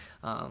way,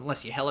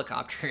 unless you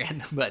helicopter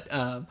in. But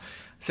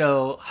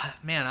so,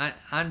 man,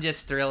 I'm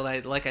just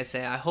thrilled. Like I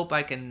say, I hope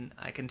I can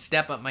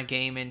step up my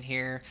game in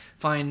here,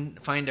 find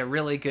a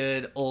really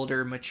good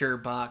older mature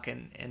buck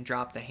and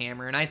drop the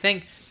hammer. And I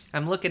think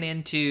I'm looking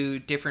into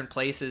different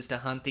places to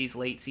hunt these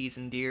late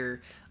season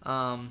deer.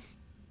 I'm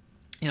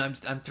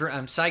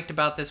psyched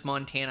about this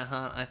Montana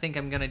hunt. I think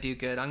I'm gonna do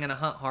good. I'm gonna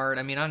hunt hard.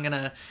 I mean, I'm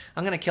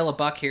gonna kill a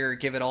buck here,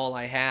 give it all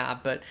I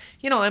have. But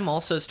I'm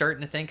also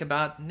starting to think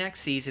about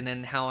next season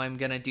and how I'm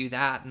gonna do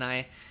that. And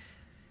I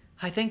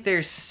think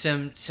there's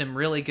some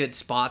really good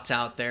spots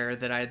out there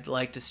that I'd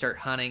like to start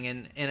hunting.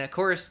 And of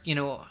course,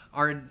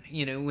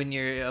 when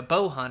you're a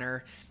bow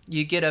hunter,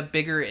 you get a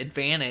bigger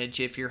advantage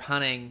if you're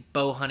hunting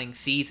bow hunting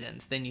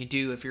seasons than you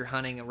do if you're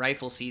hunting a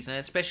rifle season,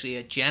 especially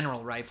a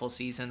general rifle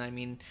season. I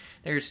mean,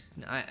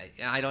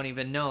 I don't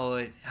even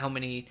know how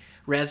many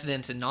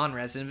residents and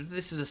non-residents.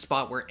 This is a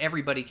spot where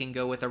everybody can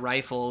go with a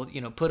rifle,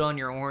 put on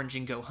your orange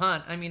and go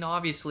hunt. I mean,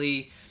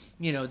 obviously,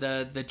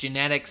 the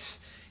genetics,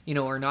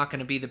 are not going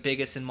to be the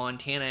biggest in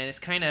Montana, and it's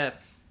kind of,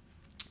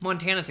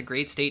 Montana's a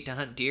great state to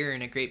hunt deer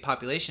and a great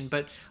population,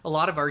 but a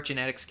lot of our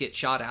genetics get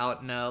shot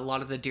out, and a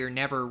lot of the deer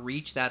never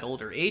reach that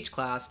older age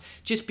class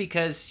just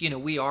because,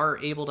 we are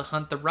able to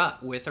hunt the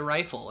rut with a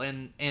rifle.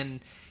 And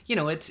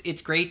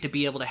it's great to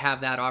be able to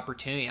have that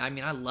opportunity. I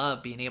mean, I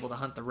love being able to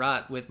hunt the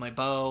rut with my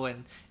bow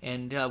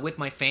and with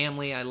my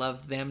family. I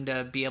love them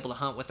to be able to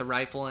hunt with a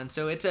rifle, and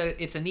so it's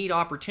a neat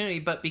opportunity.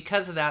 But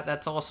because of that,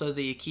 that's also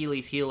the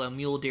Achilles heel of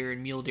mule deer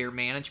and mule deer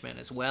management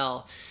as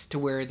well, to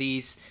where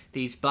these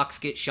bucks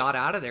get shot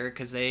out of there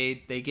because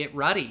they get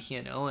ruddy,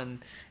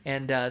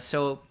 and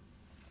so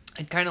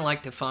I'd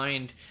like to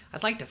find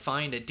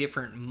a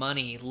different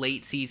money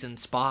late season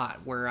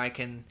spot where I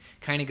can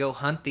kind of go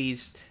hunt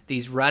these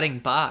rutting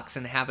bucks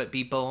and have it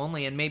be bow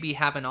only, and maybe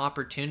have an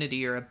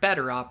opportunity or a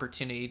better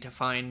opportunity to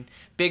find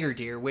bigger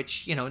deer,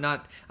 which,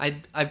 not,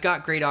 I've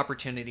got great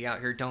opportunity out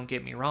here, don't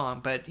get me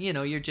wrong, but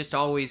you're just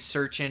always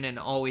searching and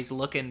always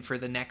looking for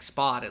the next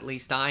spot. At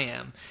least I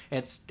am.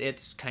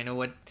 It's kind of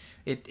what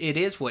it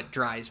is, what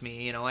drives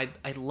me.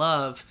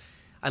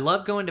 I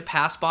love going to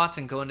past spots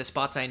and going to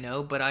spots I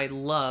know, but I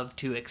love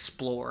to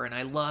explore, and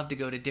I love to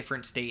go to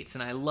different states,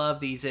 and I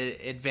love these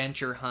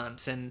adventure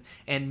hunts and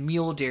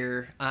mule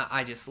deer.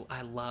 I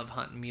love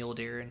hunting mule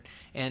deer,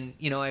 and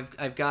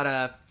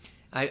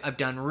I've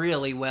done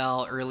really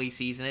well early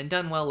season and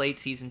done well late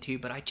season too,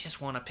 but I just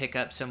want to pick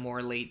up some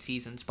more late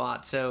season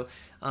spots. So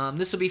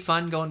this will be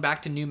fun going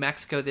back to New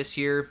Mexico this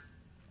year.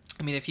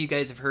 I mean, if you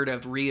guys have heard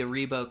of Rio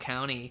Rebo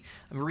County,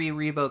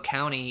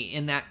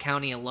 in that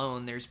county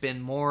alone, there's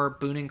been more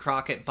Boone and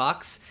Crockett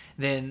bucks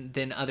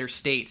than other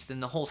states, than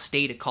the whole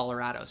state of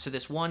Colorado. So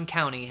this one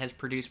county has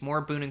produced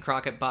more Boone and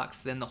Crockett bucks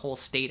than the whole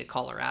state of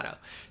Colorado.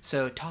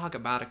 So talk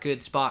about a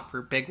good spot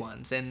for big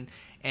ones. And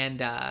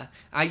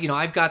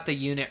I've got the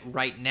unit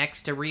right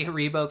next to Rio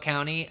Rebo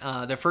County.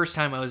 The first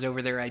time I was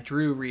over there, I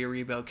drew Rio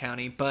Rebo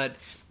County, but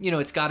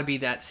it's got to be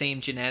that same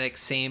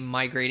genetics, same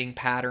migrating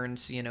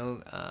patterns,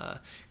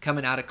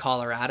 coming out of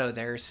Colorado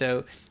there.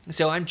 So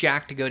I'm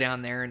jacked to go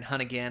down there and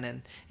hunt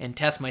again and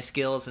test my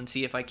skills and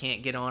see if I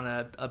can't get on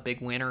a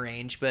big winter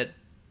range. But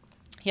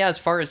yeah, as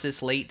far as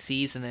this late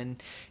season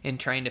and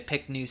trying to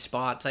pick new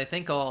spots, I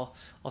think I'll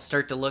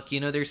start to look.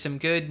 There's some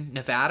good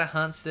Nevada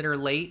hunts that are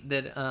late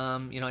that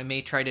I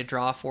may try to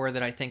draw for,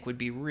 that I think would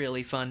be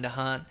really fun to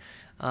hunt.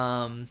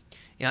 I'm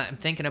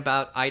thinking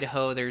about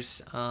Idaho.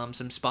 There's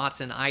some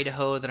spots in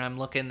Idaho that I'm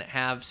looking that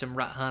have some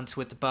rut hunts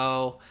with the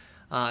bow.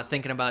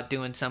 Thinking about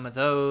doing some of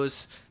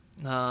those.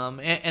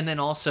 And then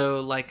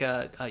also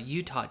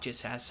Utah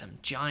just has some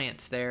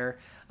giants there.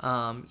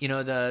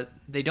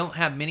 They don't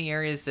have many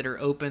areas that are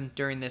open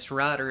during this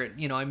rut, or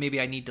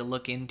maybe I need to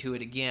look into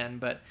it again.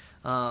 But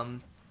I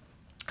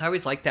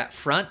always like that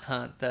front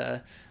hunt,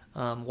 the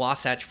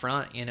Wasatch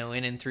Front, in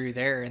and through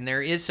there. And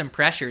there is some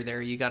pressure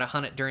there. You got to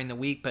hunt it during the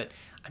week, but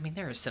I mean,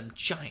 there are some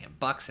giant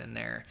bucks in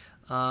there.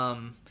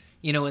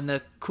 And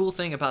the cool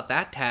thing about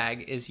that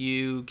tag is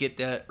you get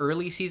the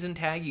early season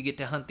tag. You get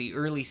to hunt the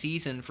early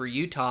season for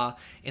Utah.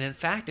 And in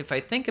fact, if I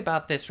think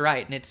about this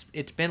right, and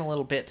it's been a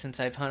little bit since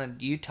I've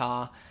hunted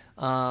Utah,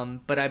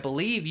 but I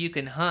believe you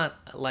can hunt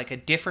like a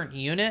different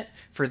unit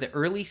for the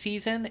early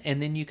season,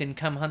 and then you can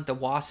come hunt the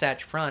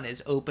Wasatch Front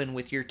as open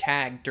with your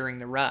tag during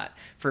the rut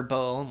for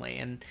bow only.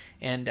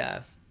 And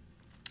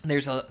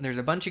there's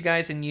a bunch of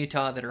guys in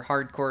Utah that are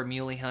hardcore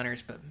muley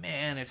hunters, but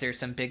man, is there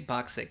some big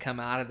bucks that come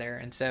out of there.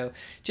 And so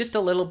just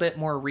a little bit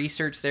more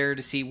research there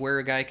to see where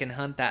a guy can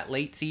hunt that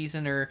late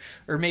season, or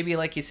maybe,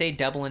 like you say,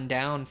 doubling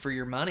down for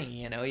your money.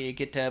 You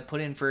get to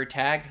put in for a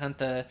tag, hunt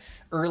the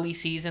early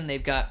season.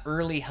 They've got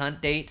early hunt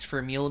dates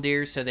for mule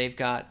deer, so they've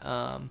got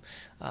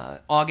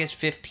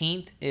August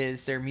 15th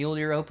is their mule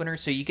deer opener,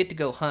 so you get to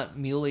go hunt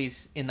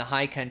muleys in the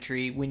high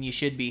country when you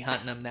should be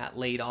hunting them that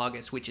late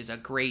August, which is a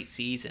great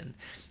season.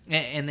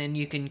 And then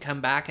you can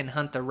come back and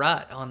hunt the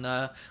rut on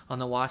the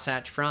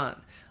Wasatch Front.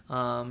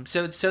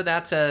 So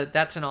that's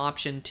an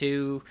option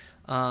too.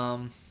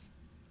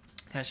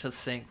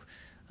 Let's think.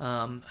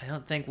 I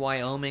don't think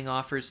Wyoming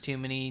offers too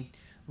many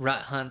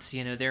rut hunts.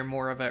 They're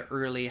more of a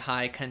early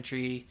high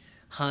country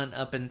hunt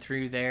up and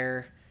through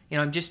there.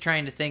 I'm just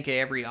trying to think of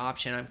every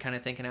option. I'm kind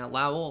of thinking out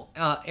loud.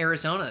 Well,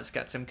 Arizona's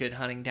got some good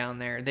hunting down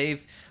there.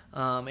 They've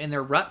and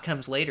their rut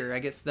comes later. I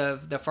guess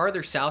the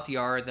farther south you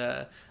are,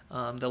 the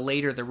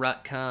later the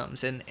rut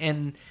comes.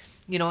 And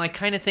I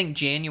kind of think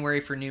January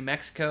for New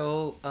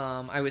Mexico.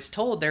 I was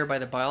told there by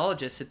the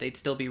biologists that they'd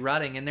still be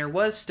rutting, and there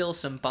was still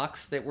some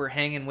bucks that were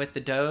hanging with the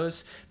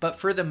does, but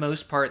for the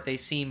most part, they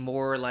seem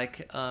more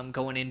like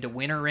going into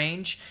winter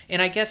range.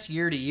 And I guess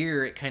year to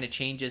year, it kind of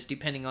changes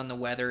depending on the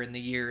weather and the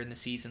year and the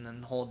season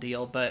and the whole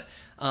deal. But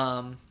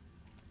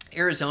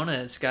Arizona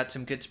has got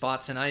some good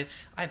spots, and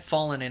I've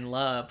fallen in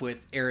love with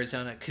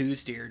Arizona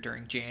Coues deer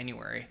during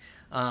January.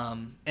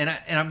 And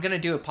I'm going to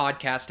do a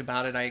podcast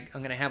about it. I'm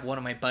going to have one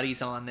of my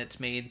buddies on that's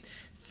made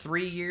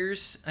 3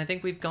 years. I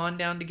think we've gone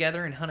down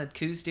together and hunted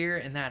Coues deer,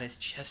 and that is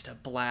just a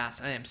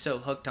blast. I am so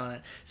hooked on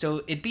it.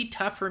 So it'd be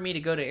tough for me to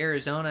go to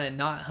Arizona and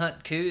not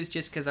hunt Coues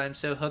just because I'm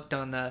so hooked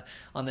on the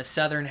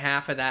southern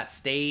half of that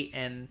state.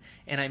 And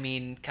I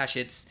mean, gosh,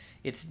 it's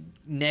it's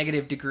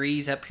negative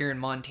degrees up here in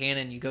Montana,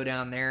 and you go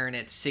down there and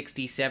it's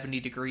 60, 70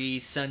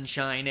 degrees,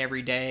 sunshine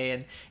every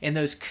day, and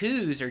those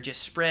coups are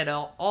just spread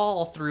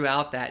all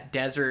throughout that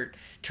desert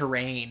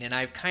terrain. And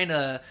I've kind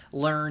of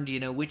learned,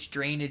 which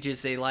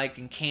drainages they like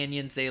and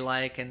canyons they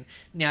like. And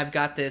now I've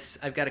got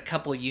a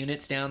couple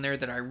units down there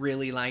that I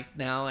really like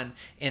now,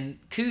 and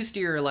Coues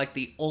deer are like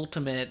the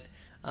ultimate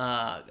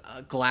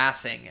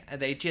glassing.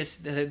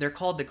 They're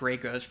called the gray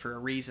grows for a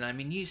reason. I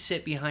mean, you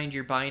sit behind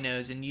your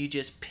binos and you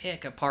just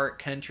pick apart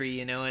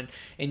country, and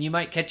you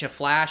might catch a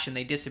flash and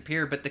they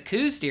disappear, but the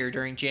Coues deer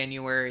during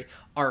January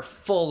are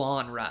full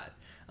on rut.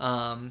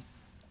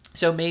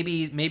 So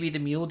maybe the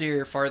mule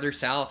deer farther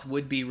south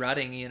would be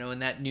rutting, in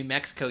that New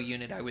Mexico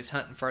unit I was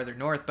hunting farther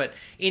north. But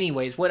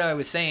anyways, what I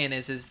was saying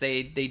is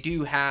they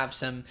do have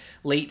some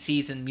late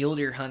season mule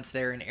deer hunts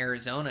there in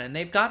Arizona, and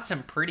they've got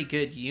some pretty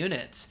good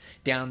units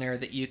down there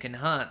that you can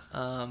hunt.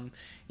 Of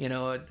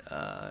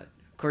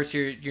course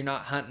you're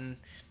not hunting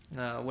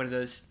what are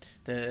those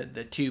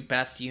the two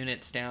best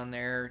units down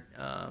there.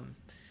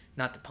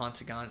 Not the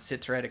Paunsaugunt,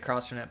 sits right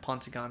across from that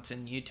Paunsaugunt's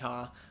in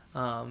Utah.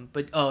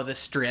 The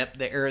strip,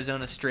 the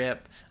Arizona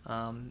strip,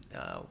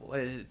 what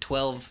is it,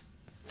 13A,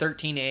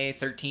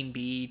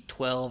 13B,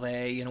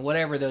 12A,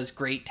 whatever those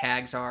great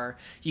tags are.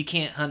 You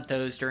can't hunt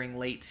those during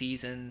late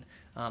season.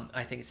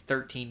 I think it's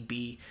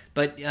 13B,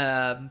 but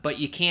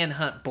you can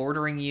hunt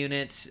bordering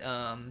units.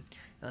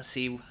 Let's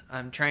see,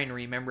 I'm trying to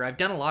remember. I've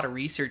done a lot of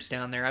research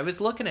down there. I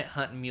was looking at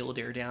hunting mule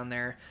deer down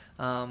there.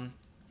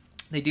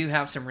 They do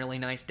have some really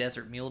nice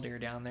desert mule deer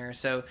down there.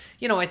 So,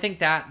 I think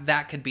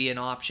that could be an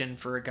option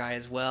for a guy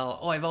as well.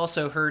 Oh, I've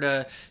also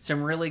heard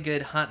some really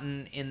good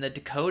hunting in the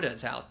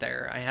Dakotas out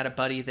there. I had a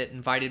buddy that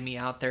invited me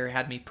out there,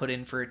 had me put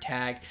in for a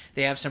tag.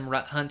 They have some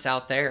rut hunts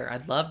out there.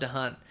 I'd love to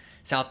hunt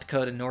South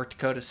Dakota, North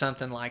Dakota,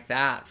 something like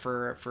that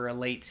for a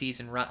late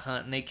season rut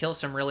hunt. And they kill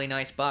some really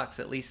nice bucks.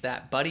 At least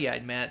that buddy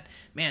I'd met,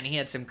 man, he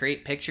had some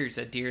great pictures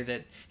of deer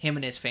that him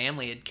and his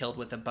family had killed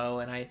with a bow.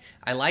 And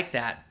I like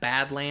that.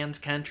 Badlands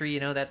country,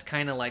 that's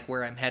kind of like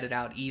where I'm headed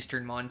out.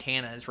 Eastern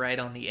Montana is right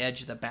on the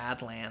edge of the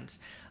Badlands.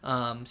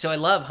 So I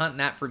love hunting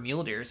that for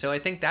mule deer. So I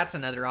think that's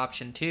another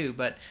option too.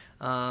 But,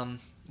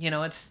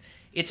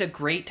 it's a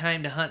great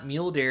time to hunt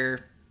mule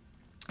deer.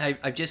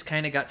 I've just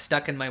kind of got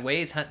stuck in my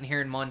ways hunting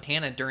here in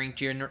Montana during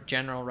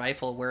General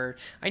Rifle, where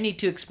I need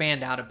to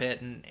expand out a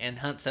bit and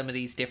hunt some of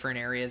these different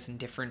areas in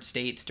different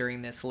states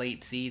during this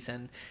late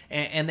season.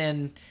 And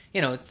then,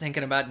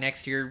 thinking about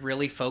next year,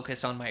 really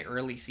focus on my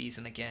early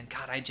season again.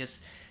 God,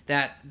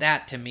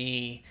 that to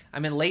me,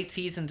 late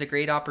season's a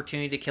great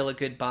opportunity to kill a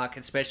good buck,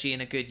 especially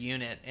in a good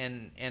unit,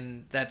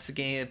 and that's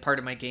a part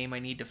of my game I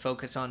need to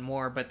focus on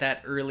more. But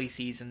that early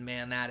season,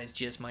 man, that is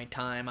just my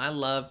time. I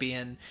love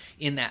being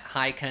in that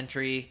high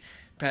country,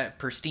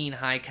 pristine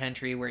high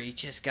country where you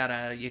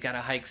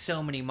gotta hike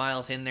so many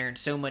miles in there and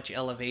so much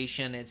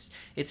elevation. It's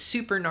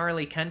super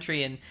gnarly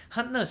country, and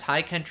hunting those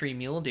high country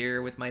mule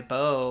deer with my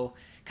bow,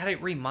 God,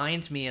 it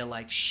reminds me of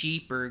like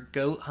sheep or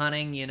goat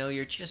hunting.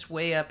 You're just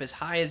way up as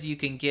high as you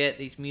can get.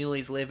 These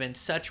muleys live in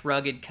such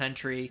rugged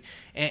country,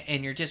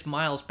 and you're just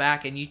miles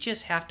back, and you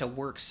just have to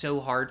work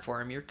so hard for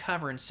them. You're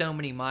covering so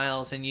many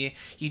miles, and you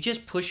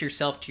just push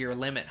yourself to your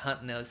limit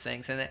hunting those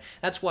things. And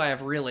that's why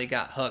I've really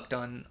got hooked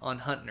on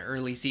hunting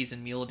early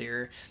season mule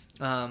deer.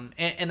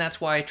 And that's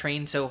why I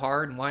train so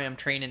hard, and why I'm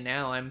training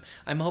now.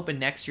 I'm hoping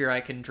next year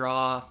I can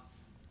draw.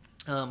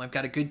 I've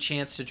got a good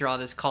chance to draw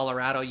this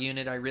Colorado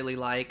unit I really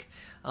like.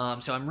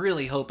 So I'm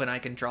really hoping I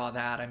can draw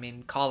that.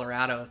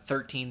 Colorado,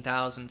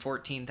 13,000,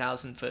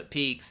 14,000 foot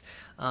peaks,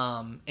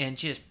 and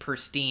just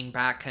pristine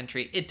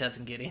backcountry. It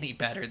doesn't get any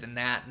better than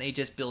that. And they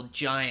just build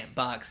giant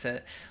bucks.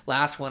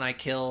 Last one I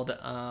killed,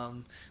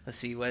 let's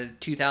see, was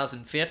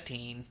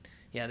 2015.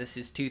 Yeah, this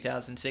is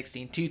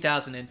 2016.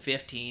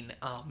 2015,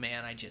 oh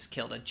man, I just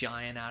killed a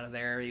giant out of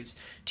there. He was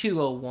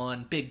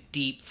 201, big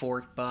deep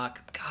forked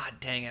buck. God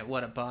dang it,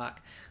 what a buck.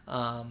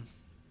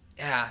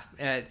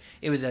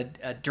 It was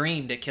a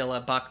dream to kill a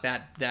buck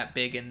that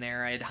big in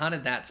there. I had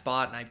hunted that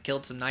spot, and I've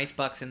killed some nice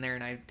bucks in there,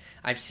 and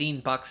I've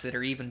seen bucks that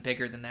are even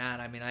bigger than that.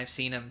 I've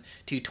seen them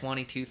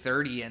 220,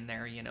 230 in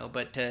there,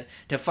 but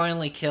to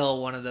finally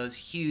kill one of those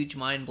huge,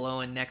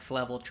 mind-blowing,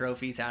 next-level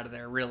trophies out of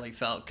there really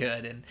felt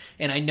good.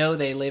 And I know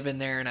they live in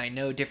there, and I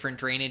know different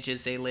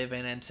drainages they live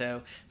in, and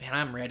so, man,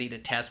 I'm ready to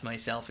test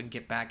myself and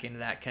get back into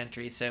that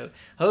country. So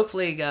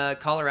hopefully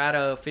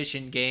Colorado Fish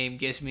and Game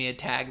gives me a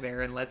tag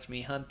there and lets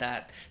me hunt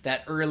that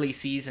early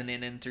season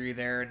in and through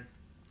there. And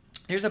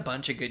there's a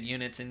bunch of good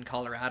units in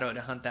Colorado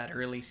to hunt that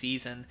early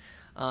season.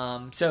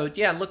 So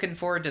yeah, looking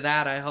forward to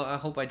that. I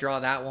hope I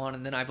draw that one.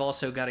 And then I've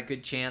also got a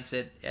good chance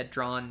at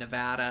drawing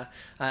Nevada.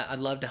 I'd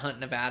love to hunt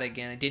Nevada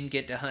again. I didn't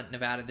get to hunt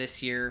Nevada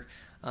this year.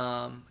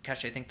 I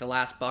think the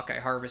last buck I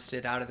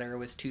harvested out of there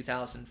was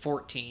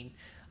 2014.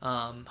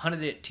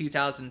 Hunted it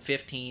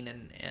 2015,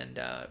 and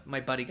my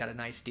buddy got a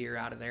nice deer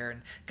out of there.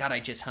 And God, I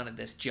just hunted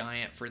this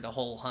giant for the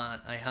whole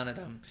hunt. I hunted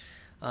him.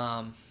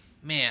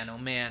 Man, oh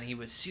man, he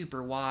was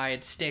super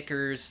wide,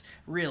 stickers,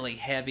 really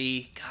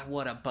heavy. God,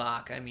 what a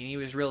buck. He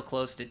was real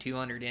close to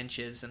 200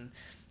 inches, and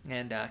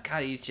And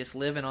God, he's just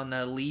living on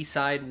the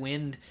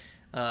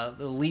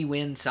the lee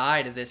wind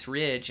side of this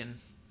ridge, and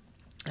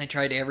I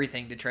tried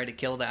everything to try to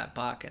kill that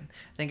buck, and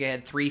I think I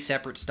had 3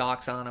 separate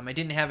stalks on him. I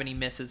didn't have any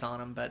misses on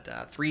him,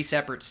 but 3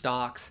 separate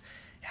stalks.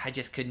 I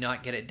just could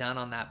not get it done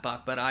on that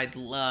buck, but I'd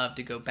love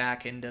to go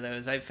back into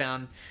those. I've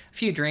found a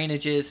few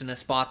drainages and a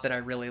spot that I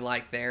really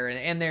like there,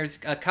 and there's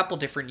a couple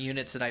different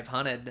units that I've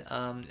hunted.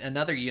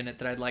 Another unit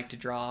that I'd like to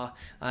draw,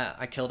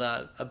 I killed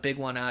a big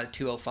one out of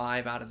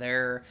 205 out of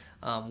there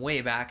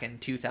way back in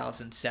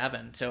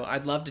 2007, so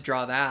I'd love to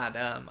draw that.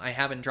 I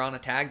haven't drawn a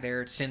tag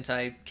there since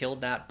I killed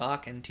that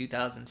buck in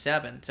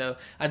 2007, so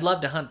I'd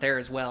love to hunt there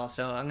as well,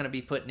 so I'm going to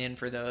be putting in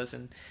for those,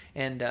 and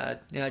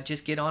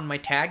just get on my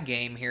tag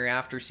game here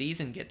after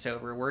season gets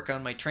over. Work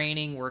on my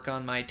training, work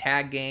on my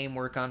tag game,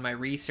 work on my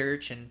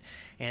research,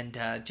 and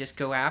just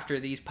go after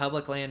these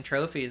public land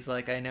trophies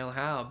like I know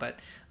how. But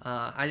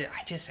I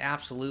just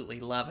absolutely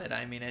love it.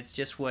 I mean, it's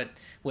just what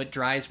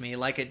drives me,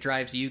 like it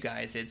drives you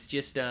guys. It's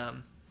just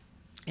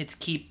it's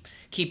keep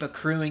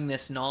accruing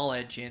this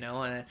knowledge, and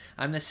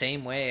I'm the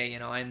same way.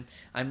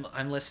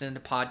 I'm listening to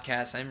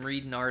podcasts, I'm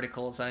reading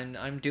articles,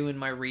 I'm doing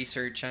my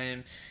research,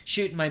 I'm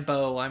shooting my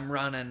bow, I'm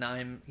running,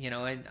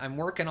 I'm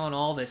working on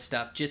all this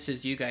stuff just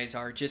as you guys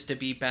are, just to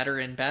be better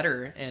and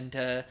better. And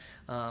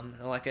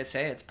like I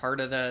say, it's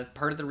part of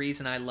the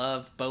reason I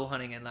love bow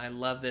hunting and I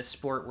love this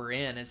sport we're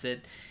in, is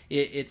that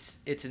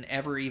it's an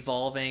ever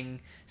evolving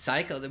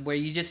cycle where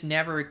you just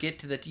never get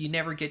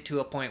to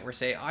a point where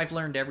say, I've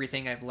learned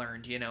everything I've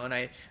learned,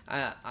 and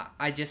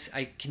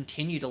I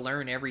continue to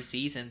learn every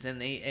season,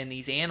 and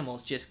these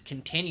animals just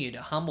continue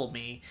to humble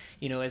me,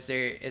 as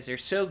they're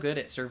so good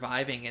at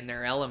surviving in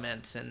their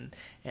elements. And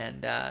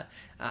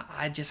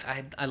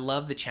I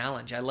love the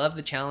challenge. I love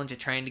the challenge of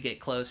trying to get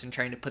close and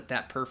trying to put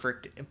that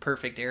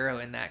perfect arrow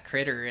in that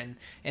critter.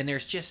 And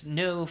there's just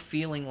no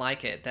feeling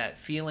like it. That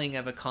feeling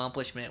of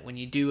accomplishment when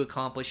you do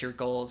accomplish your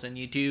goals and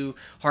you do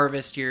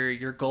harvest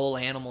your goal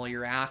animal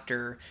you're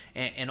after,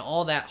 and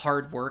all that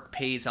hard work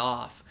pays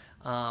off.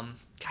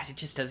 God, it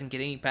just doesn't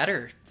get any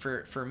better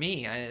for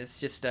me. It's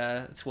just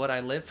it's what I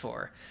live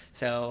for.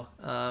 So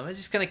I'm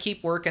just gonna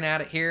keep working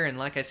at it here, and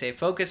like I say,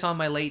 focus on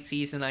my late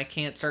season. I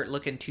can't start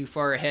looking too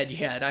far ahead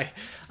yet.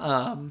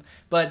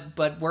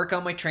 But work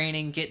on my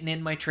training, getting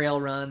in my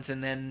trail runs,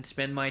 and then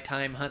spend my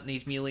time hunting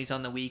these muleys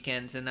on the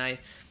weekends. And I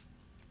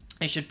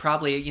should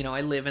probably,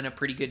 I live in a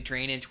pretty good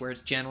drainage where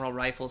it's general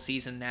rifle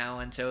season now.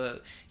 And so,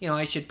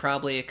 I should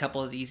probably a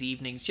couple of these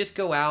evenings just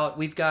go out.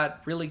 We've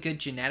got really good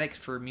genetics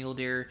for mule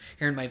deer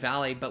here in my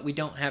valley, but we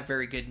don't have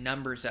very good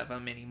numbers of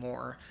them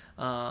anymore.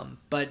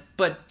 But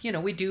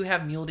we do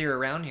have mule deer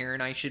around here,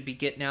 and I should be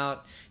getting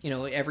out,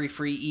 every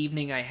free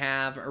evening I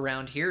have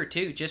around here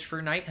too, just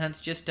for night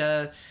hunts, just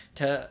to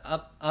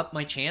up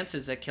my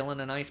chances at killing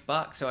a nice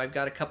buck. So I've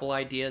got a couple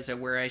ideas of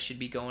where I should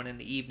be going in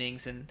the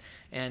evenings, and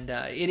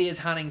it is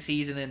hunting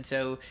season, and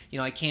so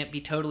I can't be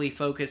totally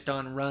focused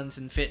on runs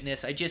and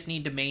fitness. I just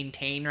need to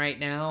maintain right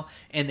now,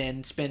 and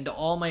then spend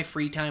all my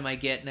free time I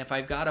get. And if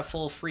I've got a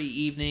full free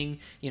evening,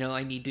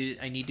 I need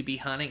to be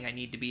hunting. I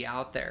need to be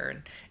out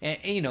there,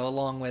 and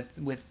along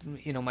with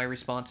my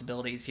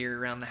responsibilities here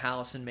around the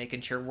house and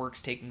making sure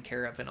work's taken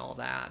care of and all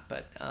that.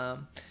 But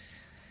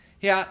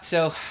yeah,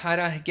 so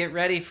I get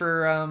ready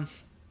for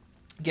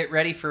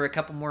a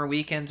couple more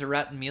weekends of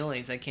rutting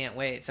muleys. I can't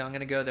wait. So I'm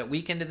gonna go the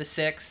weekend of the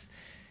 6th.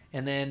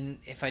 And then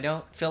if I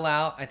don't fill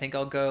out, I think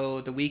I'll go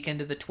the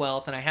weekend of the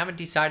 12th. And I haven't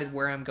decided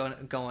where I'm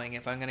going.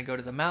 If I'm going to go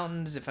to the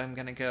mountains, if I'm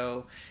going to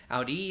go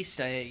out east,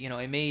 I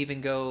may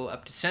even go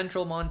up to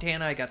central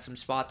Montana. I got some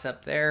spots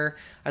up there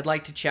I'd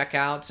like to check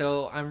out.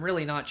 So I'm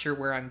really not sure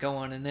where I'm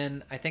going. And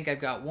then I think I've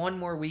got one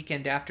more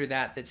weekend after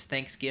that that's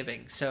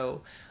Thanksgiving.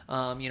 So,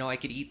 I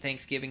could eat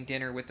Thanksgiving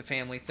dinner with the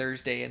family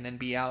Thursday and then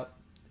be out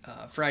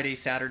Friday,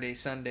 Saturday,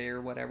 Sunday,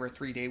 or whatever,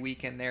 3-day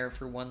weekend there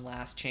for one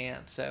last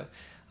chance. So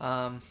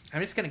I'm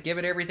just gonna give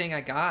it everything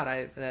I got.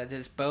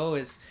 This bow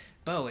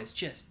is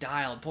just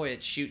dialed. Boy,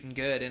 it's shooting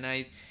good, and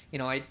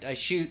I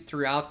shoot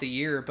throughout the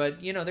year,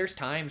 but there's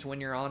times when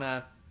you're on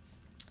a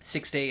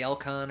 6-day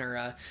elk hunt or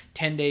a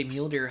 10-day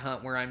mule deer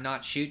hunt where I'm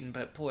not shooting,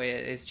 but boy,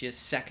 it's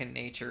just second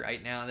nature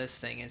right now. This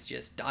thing is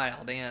just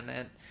dialed in,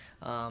 and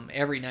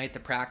every night the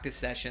practice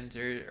sessions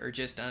are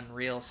just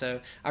unreal.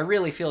 So I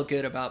really feel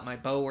good about my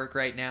bow work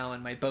right now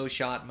and my bow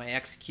shot and my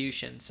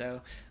execution.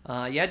 So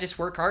just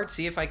work hard,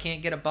 see if I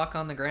can't get a buck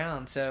on the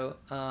ground. So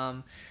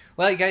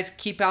well, you guys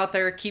keep out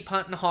there, keep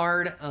hunting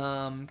hard,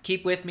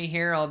 keep with me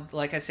here.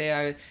 Like I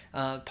say,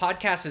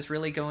 podcast is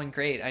really going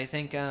great. I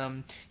think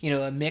a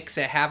mix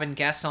of having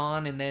guests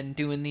on and then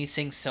doing these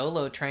things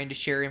solo, trying to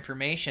share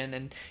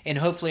information, and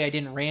hopefully I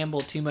didn't ramble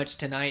too much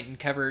tonight and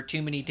cover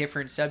too many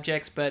different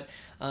subjects, but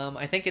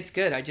I think it's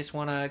good. I just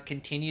want to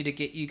continue to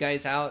get you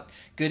guys out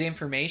good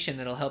information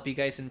that'll help you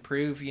guys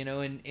improve,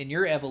 in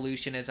your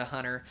evolution as a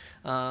hunter.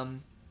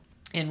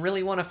 and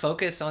really want to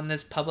focus on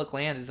this public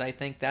land, as I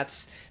think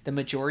that's the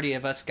majority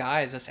of us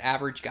guys, us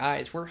average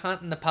guys. We're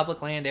hunting the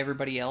public land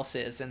everybody else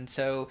is. And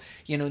so,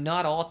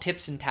 not all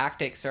tips and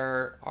tactics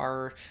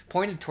are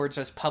pointed towards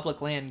us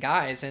public land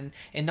guys. And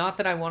not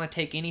that I want to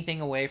take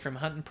anything away from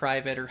hunting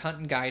private or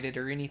hunting guided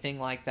or anything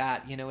like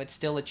that. It's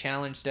still a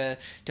challenge to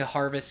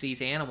harvest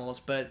these animals,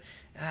 but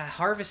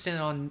harvesting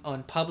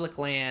on public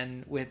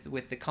land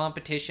with the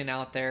competition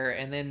out there,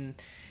 and then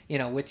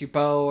with your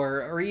bow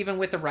or even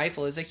with a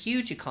rifle is a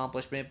huge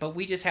accomplishment, but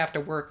we just have to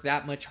work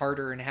that much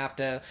harder and have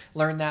to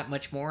learn that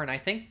much more. And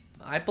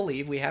I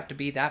believe we have to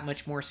be that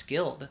much more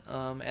skilled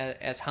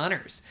as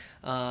hunters.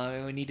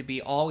 We need to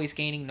be always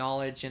gaining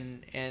knowledge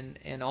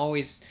and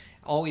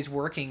always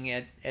working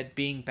at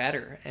being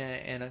better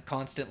and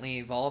constantly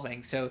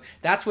evolving. So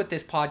that's what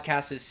this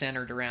podcast is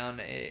centered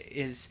around,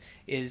 is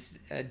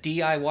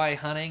DIY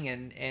hunting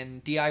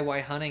and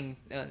DIY hunting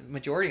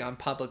majority on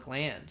public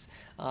lands.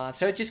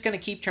 So just going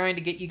to keep trying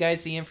to get you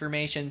guys the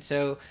information.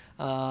 So,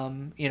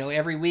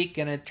 every week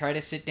going to try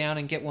to sit down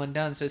and get one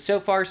done. So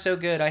far so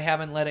good. I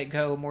haven't let it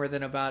go more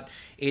than about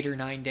 8 or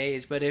 9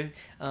 days. But if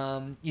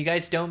you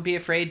guys don't be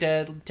afraid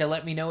to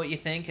let me know what you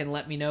think and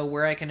let me know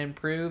where I can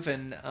improve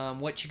and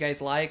what you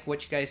guys like,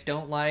 what you guys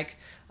don't like.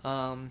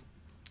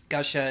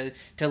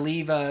 To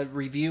leave a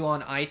review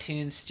on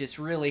iTunes just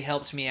really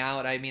helps me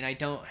out. I mean, I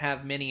don't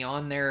have many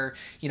on there.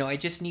 I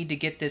just need to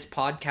get this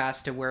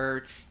podcast to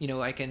where,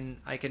 I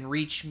can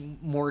reach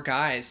more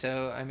guys.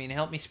 So, I mean,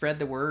 help me spread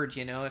the word.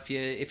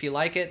 If you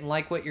like it and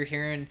like what you're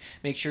hearing,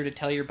 make sure to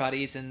tell your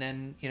buddies, and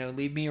then,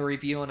 leave me a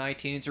review on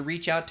iTunes or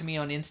reach out to me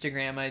on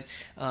Instagram.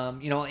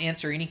 I'll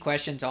answer any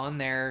questions on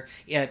there.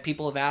 Yeah,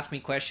 people have asked me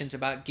questions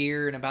about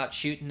gear and about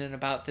shooting and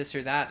about this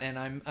or that, and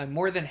I'm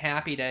more than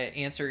happy to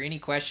answer any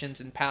questions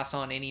and pass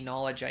on any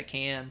knowledge I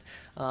can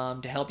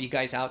to help you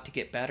guys out to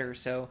get better.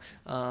 So,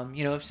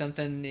 if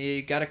something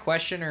you got a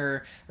question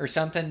or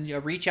something,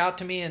 reach out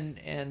to me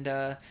and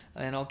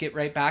I'll get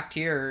right back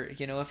to you. Or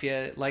if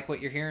you like what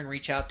you're hearing,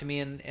 reach out to me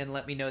and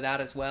let me know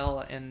that as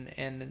well.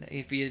 And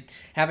if you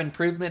have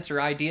improvements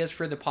or ideas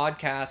for the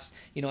podcast,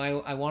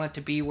 I want it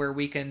to be where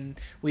we can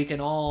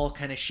all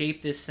kind of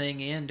shape this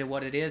thing into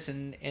what it is.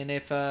 And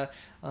if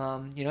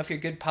if you're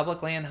a good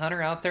public land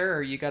hunter out there,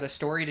 or you got a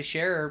story to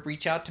share,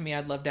 reach out to me.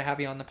 I'd love to have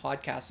you on the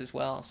podcast as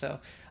well. So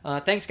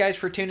thanks guys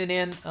for tuning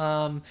in.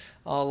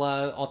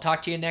 I'll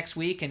talk to you next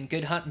week, and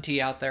good hunting to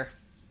you out there.